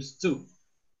used to,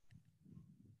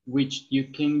 which you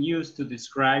can use to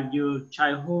describe your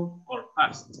childhood or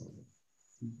past.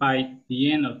 By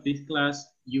the end of this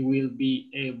class, you will be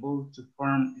able to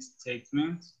form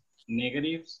statements,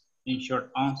 negatives, and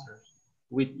short answers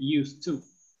with used to.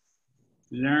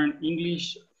 Learn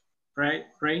English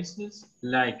phrases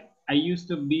like, I used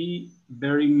to be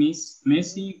very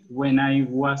messy when I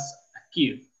was a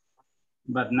kid,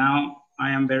 but now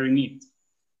I am very neat.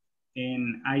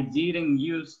 And I didn't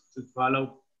used to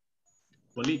follow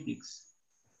politics,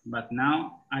 but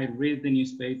now I read the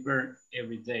newspaper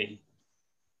every day.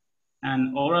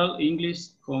 An oral English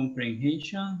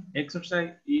comprehension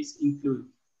exercise is included.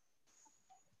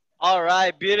 All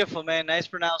right, beautiful, man. Nice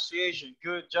pronunciation.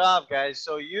 Good job, guys.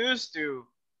 So used to.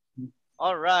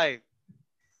 All right.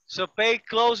 So pay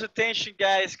close attention,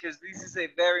 guys, because this is a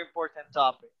very important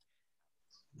topic.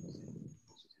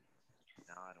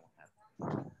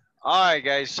 All right,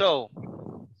 guys. So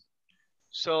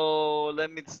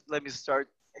let me start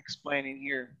explaining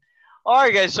here. All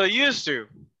right, guys. So used to.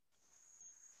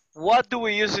 What do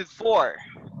we use it for?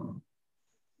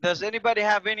 Does anybody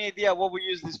have any idea what we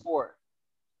use this for?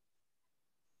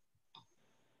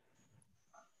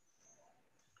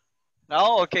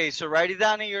 No? Okay, so write it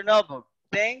down in your notebook.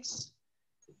 Things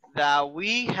that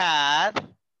we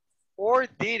had or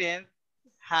didn't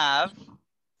have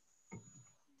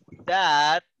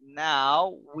that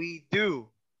now we do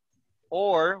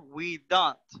or we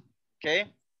don't.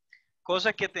 Okay?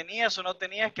 Cosas que tenías o no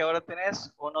tenías que ahora tenés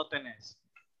o no tenés.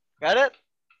 Got it?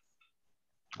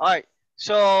 All right.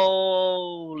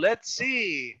 So let's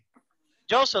see.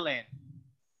 Jocelyn.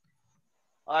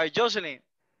 All right, Jocelyn.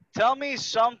 Tell me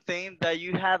something that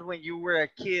you had when you were a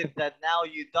kid that now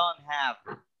you don't have.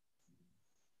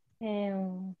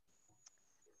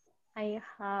 I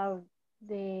have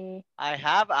the. I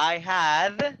had.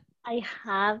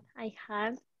 I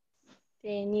had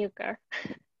the new car.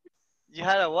 You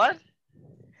had a what?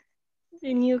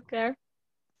 The new car.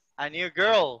 A new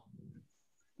girl.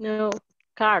 No,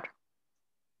 car.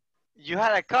 You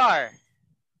had a car.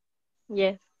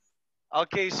 Yes.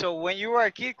 Okay, so when you were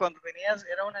a kid, cuando tenías,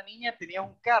 era una niña, tenías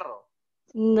un carro.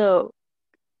 No.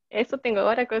 Eso tengo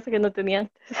ahora, cosa que no tenía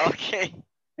antes. Okay.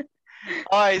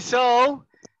 All right, so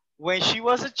when she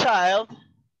was a child,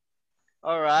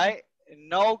 all right,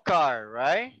 no car,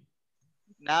 right?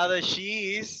 Now that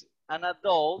she is an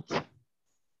adult,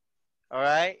 all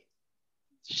right,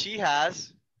 she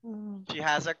has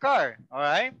a car, all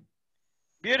right?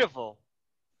 Beautiful.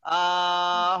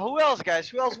 Who else, guys?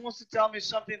 Who else wants to tell me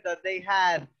something that they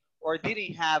had or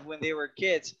didn't have when they were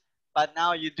kids, but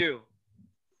now you do?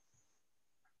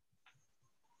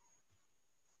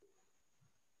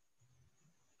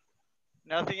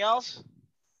 Nothing else?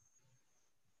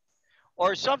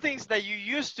 Or some things that you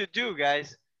used to do,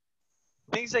 guys.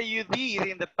 Things that you did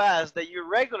in the past that you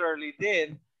regularly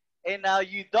did and now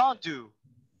you don't do.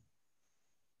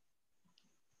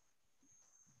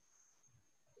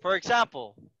 For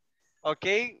example,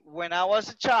 okay, when I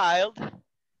was a child,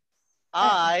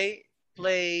 I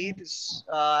played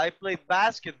I played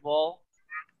basketball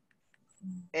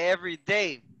every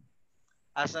day.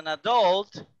 As an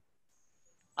adult,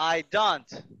 I don't.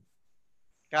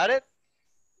 Got it?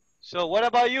 So what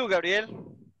about you,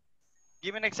 Gabriel?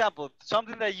 Give me an example.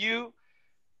 Something that you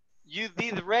did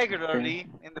Okay. regularly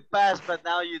in the past, but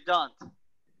now you don't.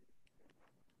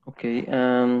 Okay.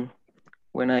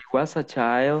 When I was a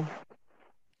child,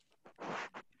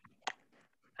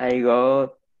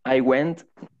 I went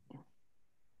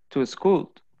to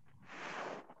school,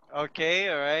 Okay,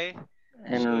 all right. So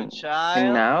and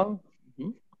child, now,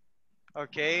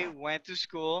 okay, went to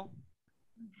school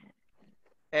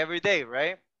every day,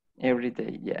 right? every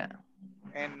day, yeah.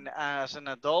 And as an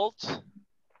adult,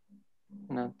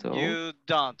 Not all, you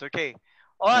don't. Okay.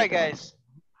 All I right, don't. guys.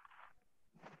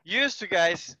 Used to,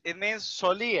 guys, it means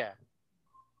solía.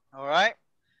 All right.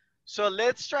 So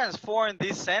let's transform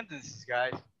these sentences,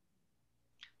 guys.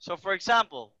 So for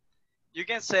example, you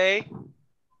can say,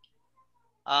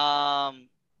 I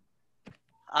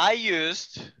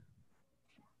used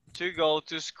to go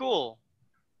to school,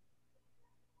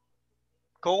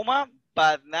 comma,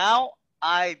 but now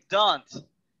I don't.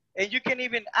 And you can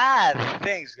even add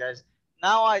things, guys.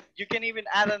 You can even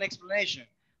add an explanation.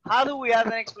 How do we add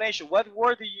an explanation? What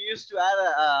word do you use to add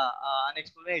an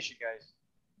explanation, guys?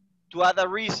 To add a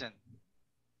reason.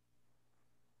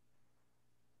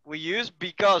 We use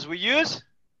because. We use,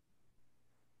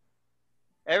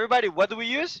 everybody, what do we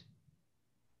use?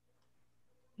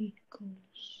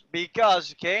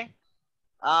 Because, okay?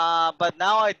 But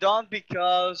now I don't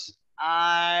because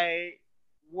I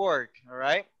work, all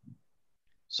right?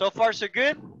 So far, so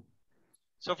good?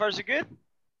 So far, so good?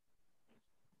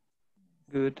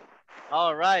 Good.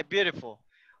 All right, beautiful.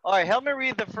 All right, help me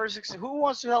read the first. Who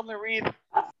wants to help me read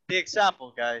the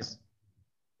example, guys?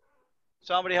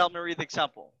 Somebody help me read the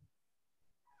example.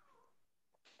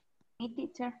 Me,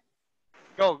 teacher.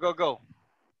 Go, go, go.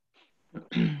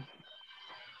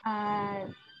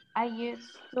 I used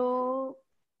to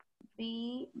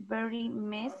be very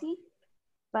messy,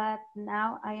 but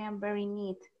now I am very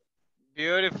neat.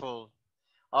 Beautiful.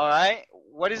 All right.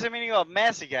 What is the meaning of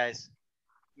messy, guys?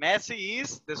 Messy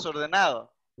is desordenado.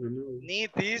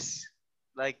 Neat is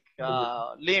like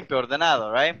limpio,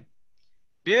 ordenado, right?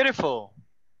 Beautiful.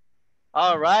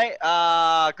 All right.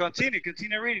 Continue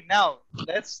reading. Now,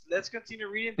 let's continue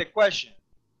reading the question.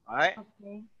 All right.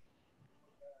 Okay.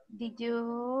 Did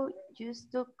you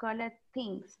used to collect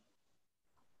things?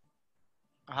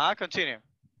 Continue.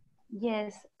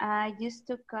 Yes, I used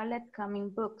to collect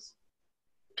comic books.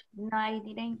 No, I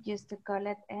didn't used to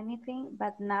collect anything,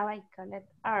 but now I collect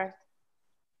art.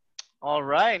 All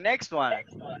right. Next one.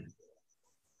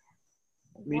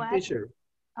 Me, What? teacher.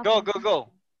 Go, go,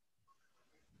 go.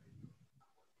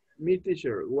 Me,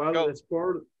 teacher. What Go.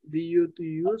 sport do you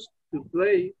use to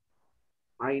play?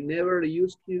 I never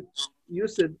used to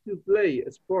play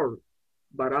a sport,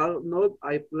 but I'll not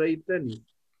I play tennis.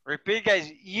 Repeat,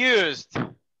 guys. Used.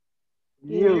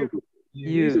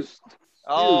 Used.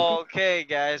 Okay,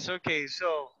 guys. Okay,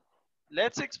 so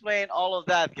let's explain all of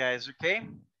that, guys. Okay.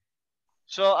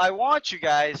 So I want you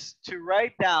guys to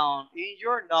write down in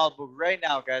your notebook right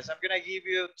now, guys. I'm gonna give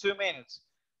you 2 minutes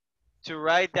to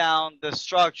write down the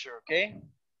structure. Okay.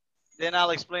 Then I'll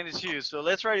explain it to you. So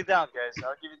let's write it down, guys.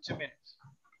 I'll give you 2 minutes.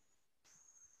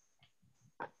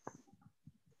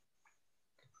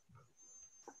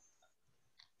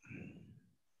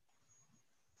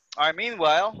 All right.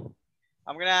 Meanwhile,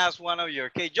 I'm gonna ask one of you.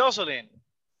 Okay, Jocelyn.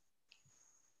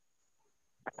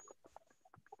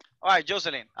 All right,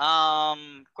 Jocelyn.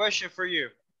 Question for you.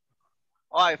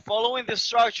 All right, following the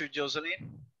structure,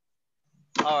 Jocelyn.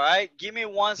 All right, give me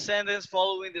one sentence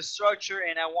following the structure,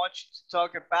 and I want you to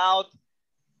talk about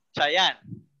Chayanne.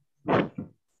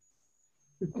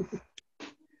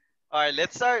 All right,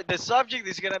 let's start. The subject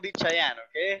is gonna be Chayanne,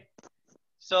 okay?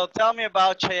 So tell me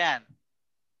about Chayanne.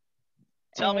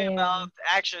 Tell me about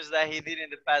actions that he did in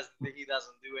the past that he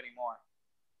doesn't do anymore.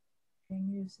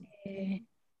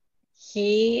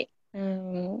 He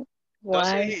Don't say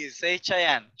was he, say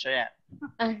Chayanne. Chayanne.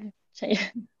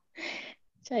 Chayanne,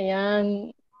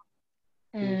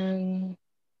 Chayanne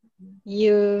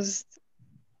used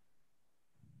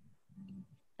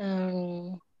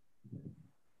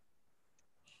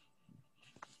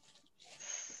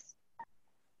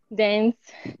dance.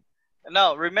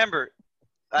 No, remember,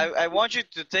 I want you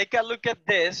to take a look at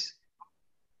this.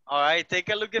 All right, take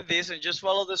a look at this and just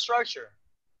follow the structure.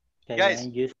 Guys,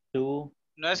 used to.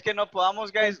 no es que no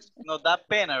podamos, guys, nos da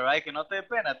pena, right? Que no te dé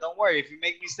pena. Don't worry, if you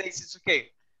make mistakes, it's okay.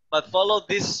 But follow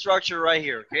this structure right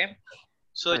here, okay?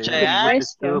 So Chayanne.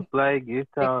 To play A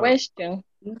guitar. question.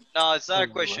 No, it's not a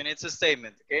question, it's a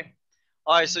statement, okay?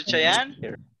 All right, so Cheyenne?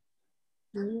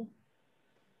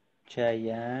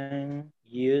 Cheyenne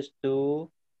used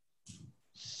to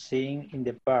sing in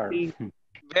the park.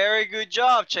 Very good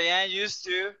job. Cheyenne used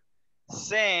to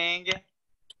sing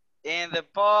in the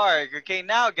park. Okay,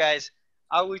 now guys,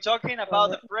 are we talking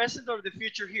about the present or the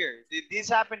future here? Did this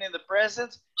happen in the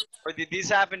present or did this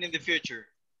happen in the future?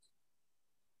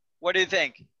 What do you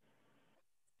think?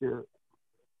 Yeah.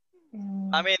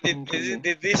 I mean,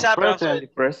 did this happen? I'm sorry,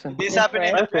 Present. did this happen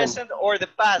in the present or the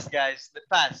past, guys? The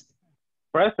past.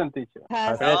 Present, teacher.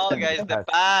 No, guys, the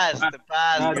past. The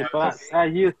past. Not the Guys. past. I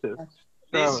used to.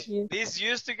 This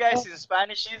used to, guys, in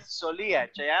Spanish is solía.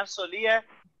 Cheyenne solía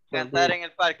cantar en el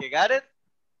parque. Got it?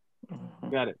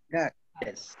 Got it.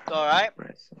 Yes. All right.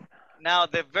 Now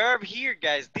the verb here,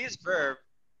 guys, this verb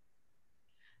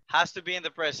has to be in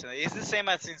the present. It's the same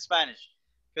as in Spanish.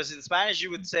 Because in Spanish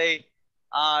you would say,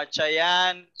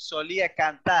 Cheyenne solía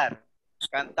cantar.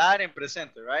 Cantar en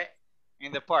presente, right?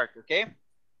 In the park, okay?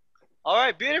 All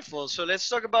right, beautiful. So let's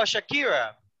talk about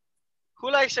Shakira.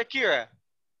 Who likes Shakira?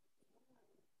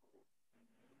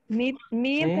 Me,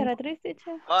 Emperatriz,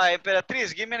 teacher. All right,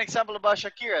 Emperatriz, give me an example about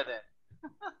Shakira then.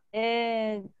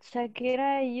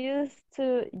 Shakira used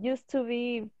to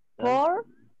be poor.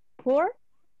 Poor.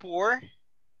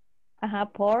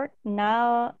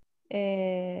 Now.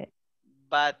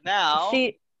 But now.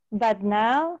 She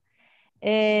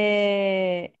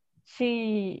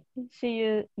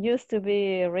used to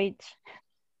be rich.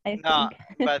 I think.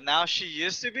 But now she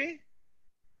used to be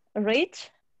rich.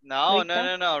 No.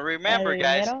 Remember,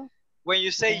 guys, when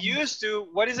you say used to,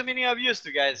 what is the meaning of used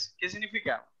to, guys? ¿Qué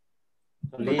significa?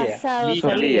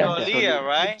 Solía,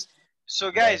 right? So,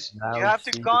 guys, you have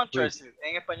to contrast it.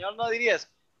 En español no dirías,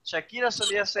 Shakira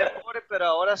solía ser pobre, pero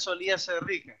ahora solía ser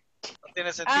rica. No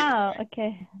tiene sentido.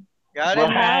 Okay. Got it?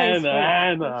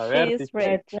 She is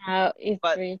rich. Now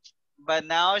it's rich. But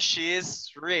now she is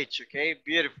rich, okay?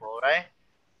 Beautiful, right?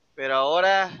 Pero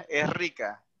ahora es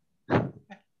rica.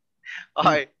 All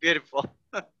right, beautiful.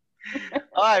 All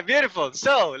right, beautiful.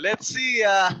 So let's see.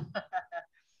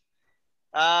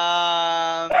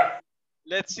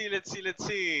 Let's see.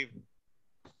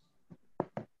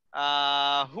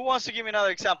 Who wants to give me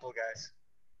another example, guys?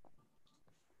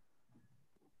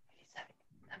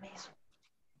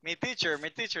 Me teacher.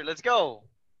 Let's go.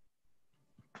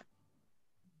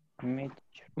 Me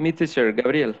teacher,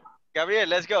 Gabriel. Gabriel,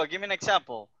 let's go. Give me an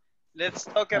example. Let's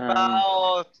talk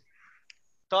about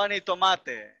Tony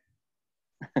Tomate.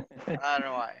 I don't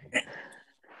know why.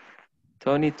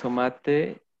 Tony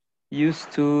Tomate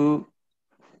used to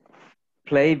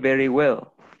play very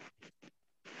well.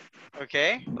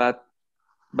 Okay. But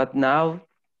now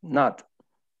not.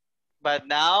 But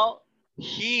now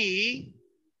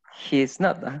he's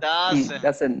not. He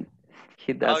doesn't.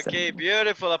 Okay,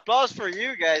 beautiful. Applause for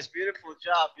you guys. Beautiful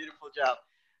job.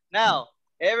 Now,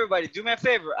 everybody, do me a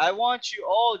favor. I want you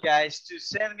all guys to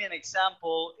send me an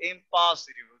example in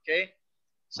positive, okay?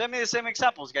 Send me the same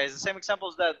examples, guys. The same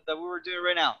examples that we were doing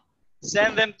right now.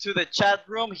 Send them to the chat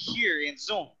room here in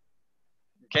Zoom.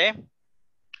 Okay?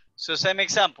 So send me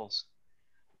examples.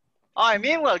 All right,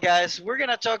 meanwhile, guys, we're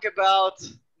going to talk about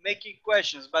making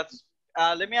questions. But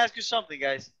let me ask you something,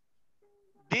 guys.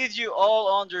 Did you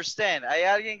all understand? ¿Hay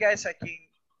alguien, guys, a quien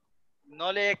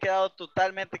no le haya quedado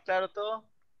totalmente claro todo?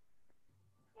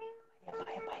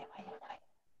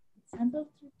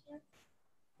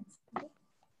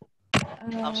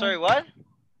 I'm sorry, what?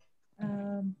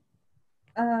 An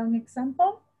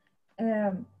example,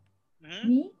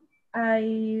 me, I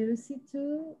used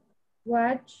to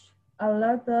watch a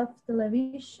lot of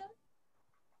television.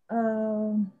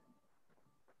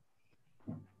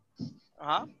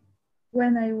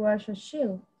 When I was a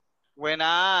child. When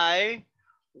I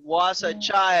was a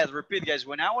child. Repeat, guys.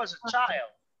 When I was a child.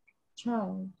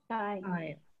 All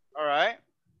right.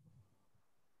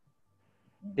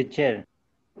 Teacher.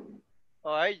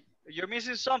 All right. You're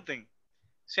missing something.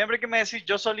 Siempre que me decís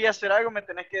yo solía hacer algo, me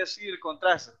tenés que decir el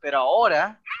contraste. Pero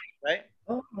ahora, right?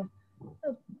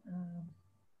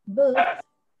 But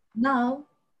now.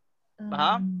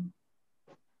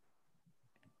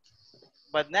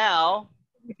 But now.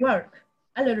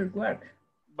 A lot of work.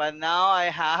 But now I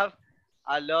have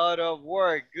a lot of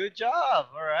work. Good job.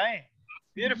 All right.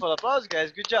 Beautiful. Applause,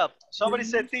 guys. Good job. Somebody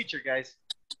said teacher, guys.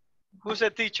 Who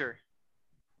said teacher?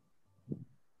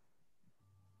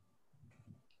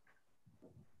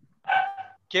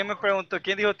 ¿Quién me preguntó?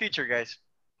 ¿Quién dijo teacher, guys?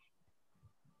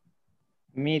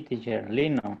 Me, teacher,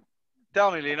 Lino.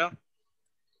 Tell me, Lino.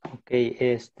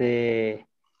 Okay,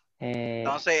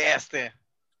 Don't say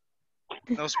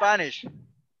No Spanish.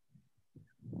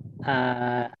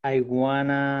 I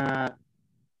wanna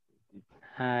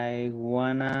I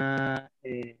wanna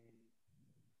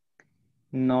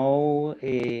know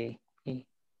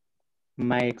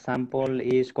my example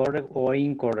is correct or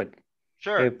incorrect.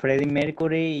 Sure. Freddie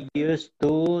Mercury used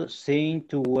to sing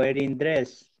to wedding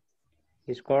dress.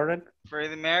 Is correct?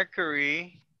 Freddie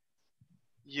Mercury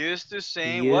used to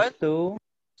sing what? Used to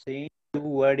sing to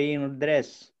wedding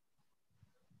dress.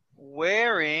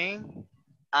 Wearing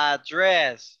a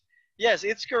dress. Yes,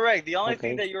 it's correct. The only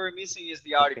thing Okay. that you're missing is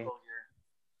the article here,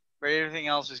 but everything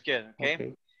else is good. Okay.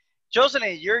 Okay.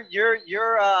 Jocelyn,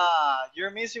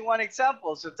 you're missing one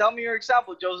example. So tell me your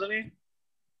example, Jocelyn.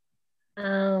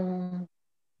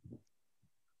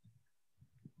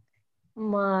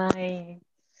 My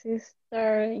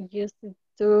sister used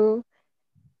to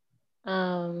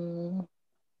um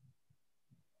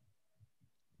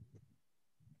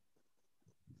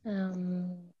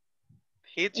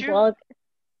Hit you? walk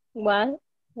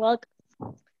walk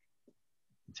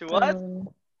To what?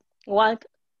 walk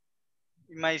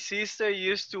My sister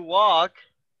used to walk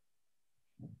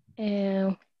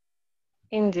in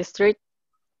the street,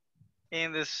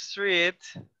 in the street,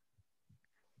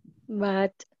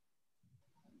 but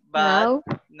but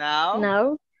now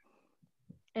now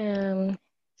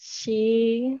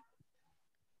she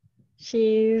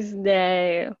she's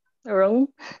the room.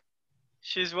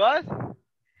 she's what?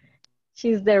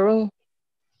 She's the room.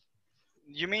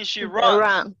 You mean she The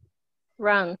runs?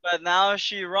 run. But now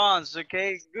she runs.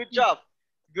 Okay, good job.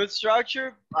 Good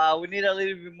structure. We need a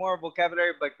little bit more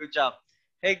vocabulary, but good job.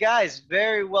 Hey guys,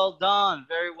 very well done.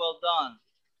 Very well done.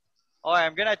 All right,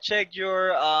 I'm gonna check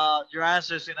your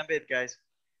answers in a bit, guys.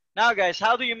 Now, guys,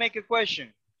 how do you make a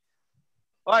question?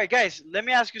 All right, guys, let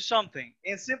me ask you something.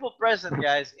 In simple present,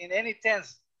 guys, in any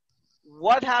tense,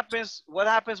 what happens? What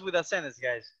happens with a sentence,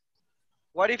 guys?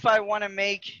 What if I want to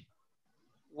make?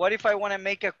 What if I want to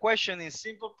make a question in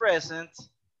simple present?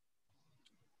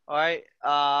 All right.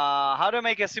 How to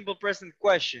make a simple present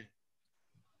question?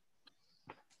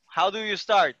 How do you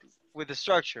start with the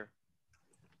structure?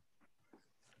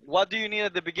 What do you need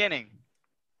at the beginning?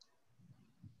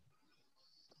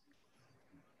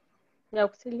 The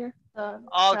auxiliary.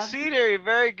 Auxiliary,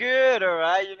 very good. All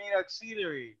right, you need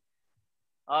auxiliary.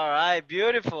 All right,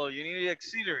 beautiful. You need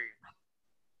auxiliary.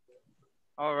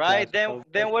 All right,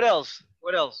 then what else?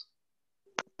 What else?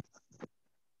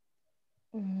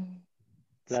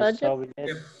 Plus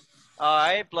Subject. All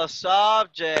right, plus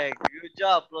subject. Good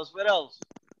job. Plus what else?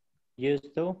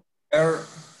 Used to.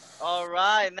 All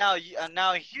right, now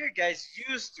here, guys,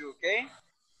 used to. Okay.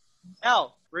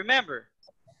 Now remember,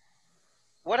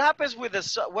 what happens with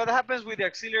the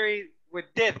auxiliary with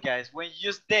did, guys? When you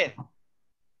use did,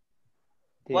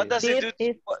 what does it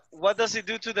do? What does it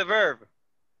do to the verb?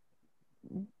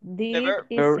 Did verb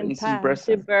is in Is in past.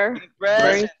 present. In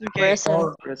present. Okay.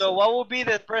 Present. So what will be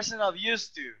the present of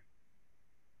used to?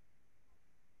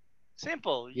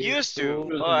 Simple. Used to.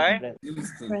 All right.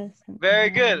 Present. Very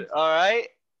good. All right.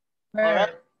 All right.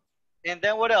 And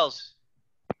then what else?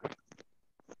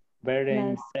 Verb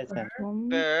in Plus present.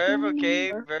 Verb.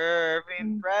 Okay. Verb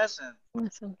in present.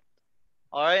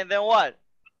 All right. And then what?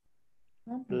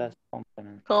 Plus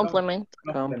complement. Complement.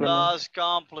 Plus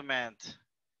complement.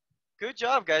 Good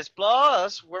job, guys.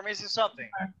 Plus, we're missing something.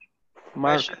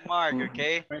 Question mark.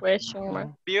 Okay. Question mark.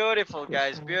 Beautiful,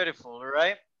 guys. Beautiful. All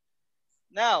right.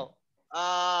 Now,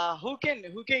 who can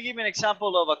give me an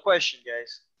example of a question,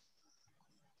 guys?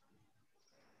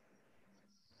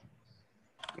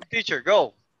 Teacher,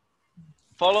 go.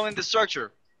 Following the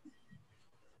structure.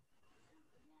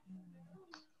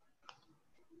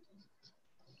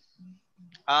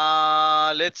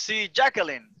 Let's see,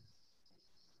 Jacqueline.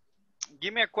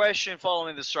 Give me a question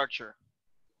following the structure.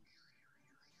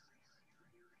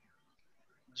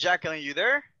 Jacqueline, you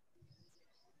there?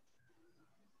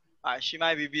 All right, she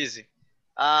might be busy.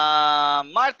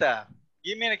 Marta,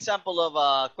 give me an example of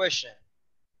a question.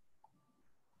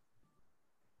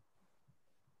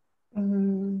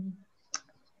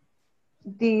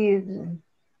 Did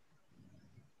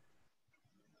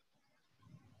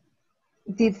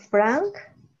Frank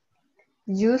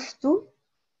used to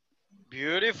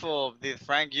Beautiful. Did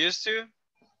Frank used to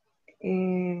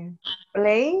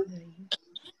play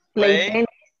play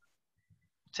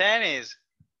tennis?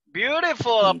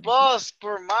 Beautiful. Applause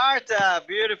for Marta.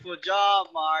 Beautiful job,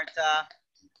 Marta.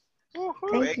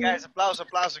 Hey guys, applause,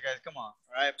 guys. Come on. All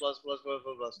right, plus.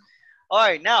 All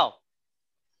right, now,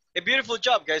 a beautiful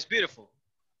job, guys. Beautiful.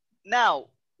 Now,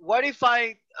 what if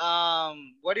I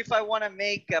want to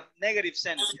make a negative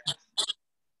sentence, guys?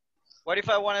 What if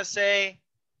I want to say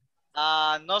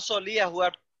no solía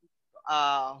jugar,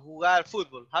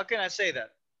 fútbol? How can I say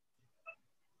that?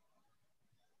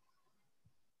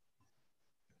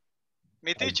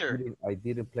 Me teacher. I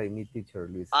didn't play me teacher,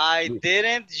 Luis. I Luis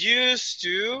didn't used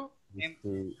to.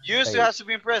 Used to has to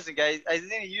be in present, guys. I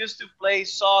didn't used to play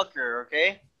soccer,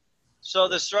 okay? So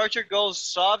the structure goes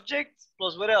subject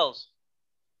plus what else?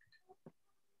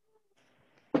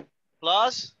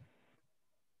 Plus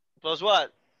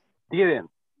what? Didn't.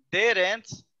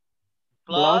 Didn't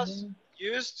plus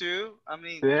used to. I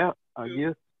mean, Yeah,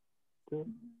 used to.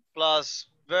 Plus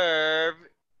verb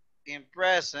in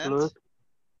present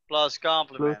plus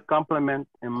complement. Plus complement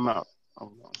and mouth.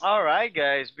 All right,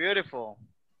 guys, beautiful.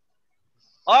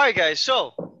 All right, guys.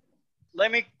 So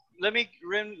let me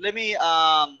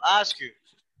ask you,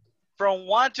 from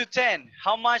 1 to 10,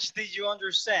 how much did you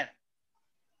understand?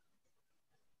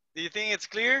 Do you think it's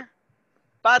clear?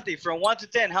 Patty, from 1 to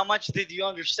 10, how much did you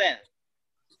understand?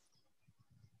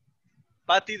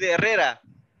 Patty de Herrera.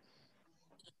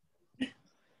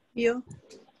 You?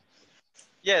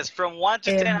 Yes, from 1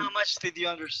 to 10, how much did you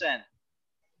understand?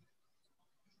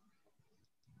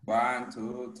 1,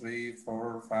 2, 3,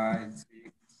 4, 5, 6.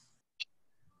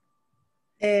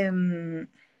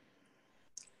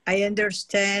 I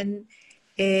understand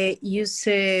use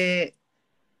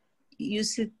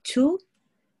to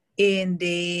in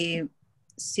the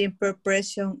simple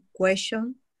present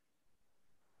question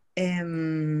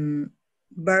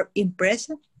verb in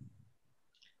present.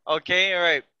 Okay, all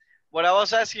right. What I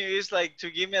was asking you is like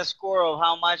to give me a score of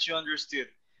how much you understood.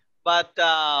 But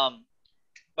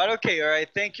okay, all right.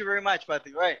 Thank you very much,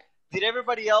 Patty. All right. Did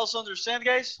everybody else understand,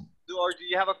 guys? Or do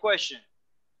you have a question?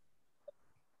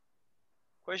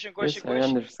 Question. Yes, I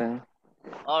understand.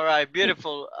 All right,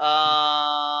 beautiful.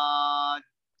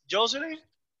 Jocelyn?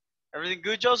 Everything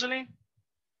good, Jocelyn?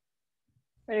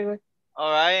 Very good.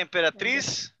 All right,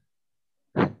 Emperatriz?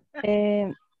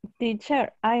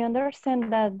 Teacher, I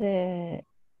understand that the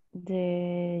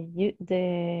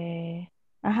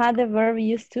verb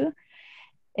used to,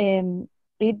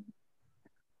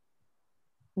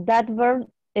 that verb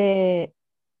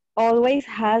always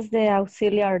has the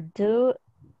auxiliary do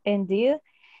and did,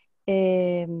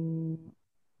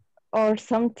 or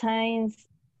sometimes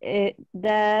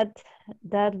that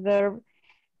verb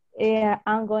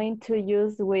I'm going to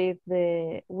use with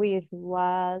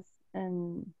was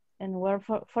and where.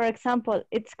 For example,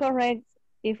 it's correct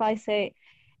if I say,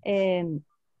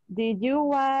 did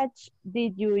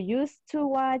you used to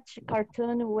watch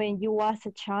cartoon when you was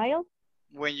a child?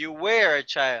 When you were a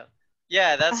child.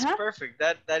 Yeah, that's perfect.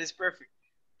 That is perfect.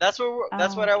 That's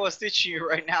what I was teaching you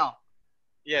right now.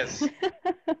 Yes.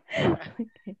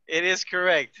 It is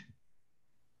correct.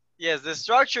 Yes, the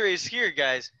structure is here,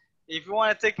 guys. If you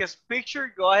want to take a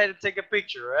picture, go ahead and take a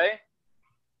picture, right?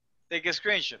 Take a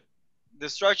screenshot. The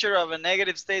structure of a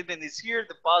negative statement is here.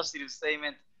 The positive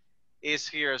statement is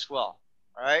here as well.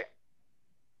 All right?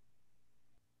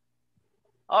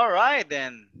 All right,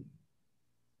 then.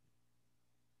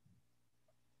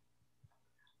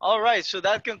 All right, so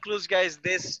that concludes, guys,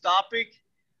 this topic.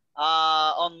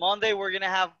 On Monday, we're going to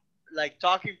have like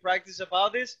talking practice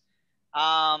about this.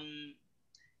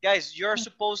 Guys, you're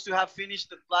supposed to have finished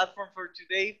the platform for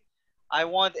today. I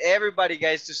want everybody,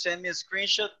 guys, to send me a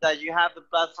screenshot that you have the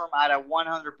platform at a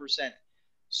 100%.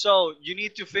 So you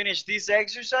need to finish this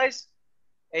exercise,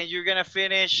 and you're gonna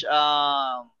finish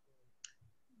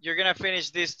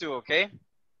this too, okay?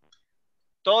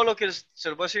 Todo lo que se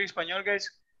lo voy a decir en español, guys.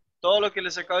 Todo lo que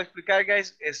les acabo de explicar,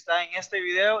 guys, está en este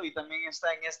video y también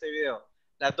está en este video.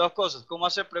 Las dos cosas, cómo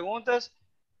hacer preguntas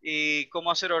y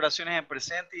cómo hacer oraciones en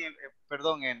presente y, en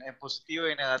positivo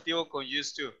y negativo con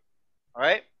used to. All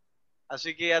right?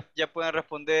 Así que ya pueden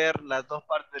responder las dos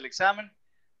partes del examen.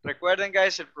 Recuerden,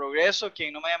 guys, el progreso.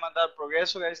 Quien no me haya mandado el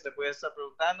progreso, guys, le voy a estar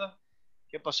preguntando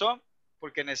qué pasó,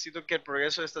 porque necesito que el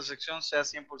progreso de esta sección sea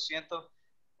 100%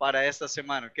 para esta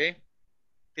semana, ¿ok?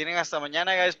 Tienen hasta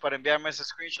mañana, guys, para enviarme ese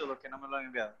screenshot, los que no me lo han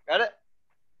enviado. ¿Got it?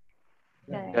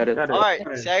 Got it. All right.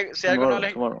 Si algo no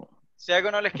les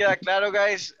queda Tomorrow. claro,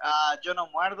 guys, yo no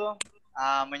muerdo.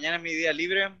 Mañana es mi día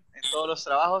libre en todos los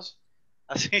trabajos.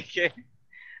 Así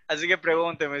que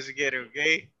pregúntenme si quieren, ¿ok?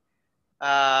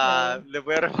 Les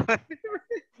voy a responder.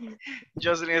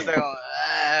 Jocelyn está como...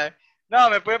 No,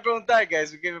 me pueden preguntar,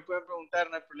 guys, ¿ok? Me pueden preguntar,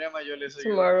 no hay problema, yo les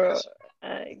ayudo. Tomorrow,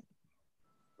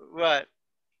 What?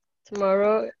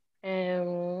 tomorrow,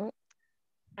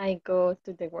 I go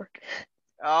to the work.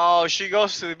 Oh, she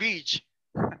goes to the beach.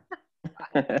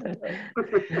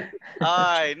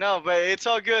 Alright, no, but it's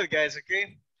all good, guys,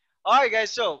 okay? Alright,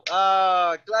 guys, so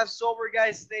class is over,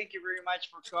 guys. Thank you very much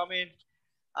for coming.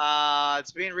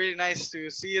 It's been really nice to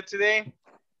see you today.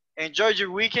 Enjoy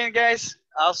your weekend, guys.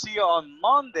 I'll see you on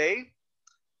Monday.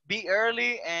 Be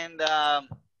early and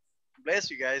Bless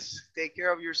you guys. Take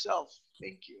care of yourself.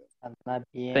 Thank you. Thank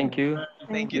you. Thank you. You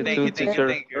Thank too, you. Thank you. teacher.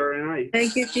 Thank you. Very nice.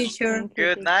 Thank you, teacher.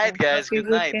 Good night, guys. Happy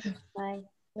Good night. weekend. Bye.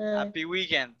 Happy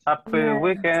weekend. Happy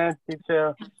weekend,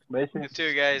 teacher. Bye. You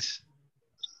too, guys.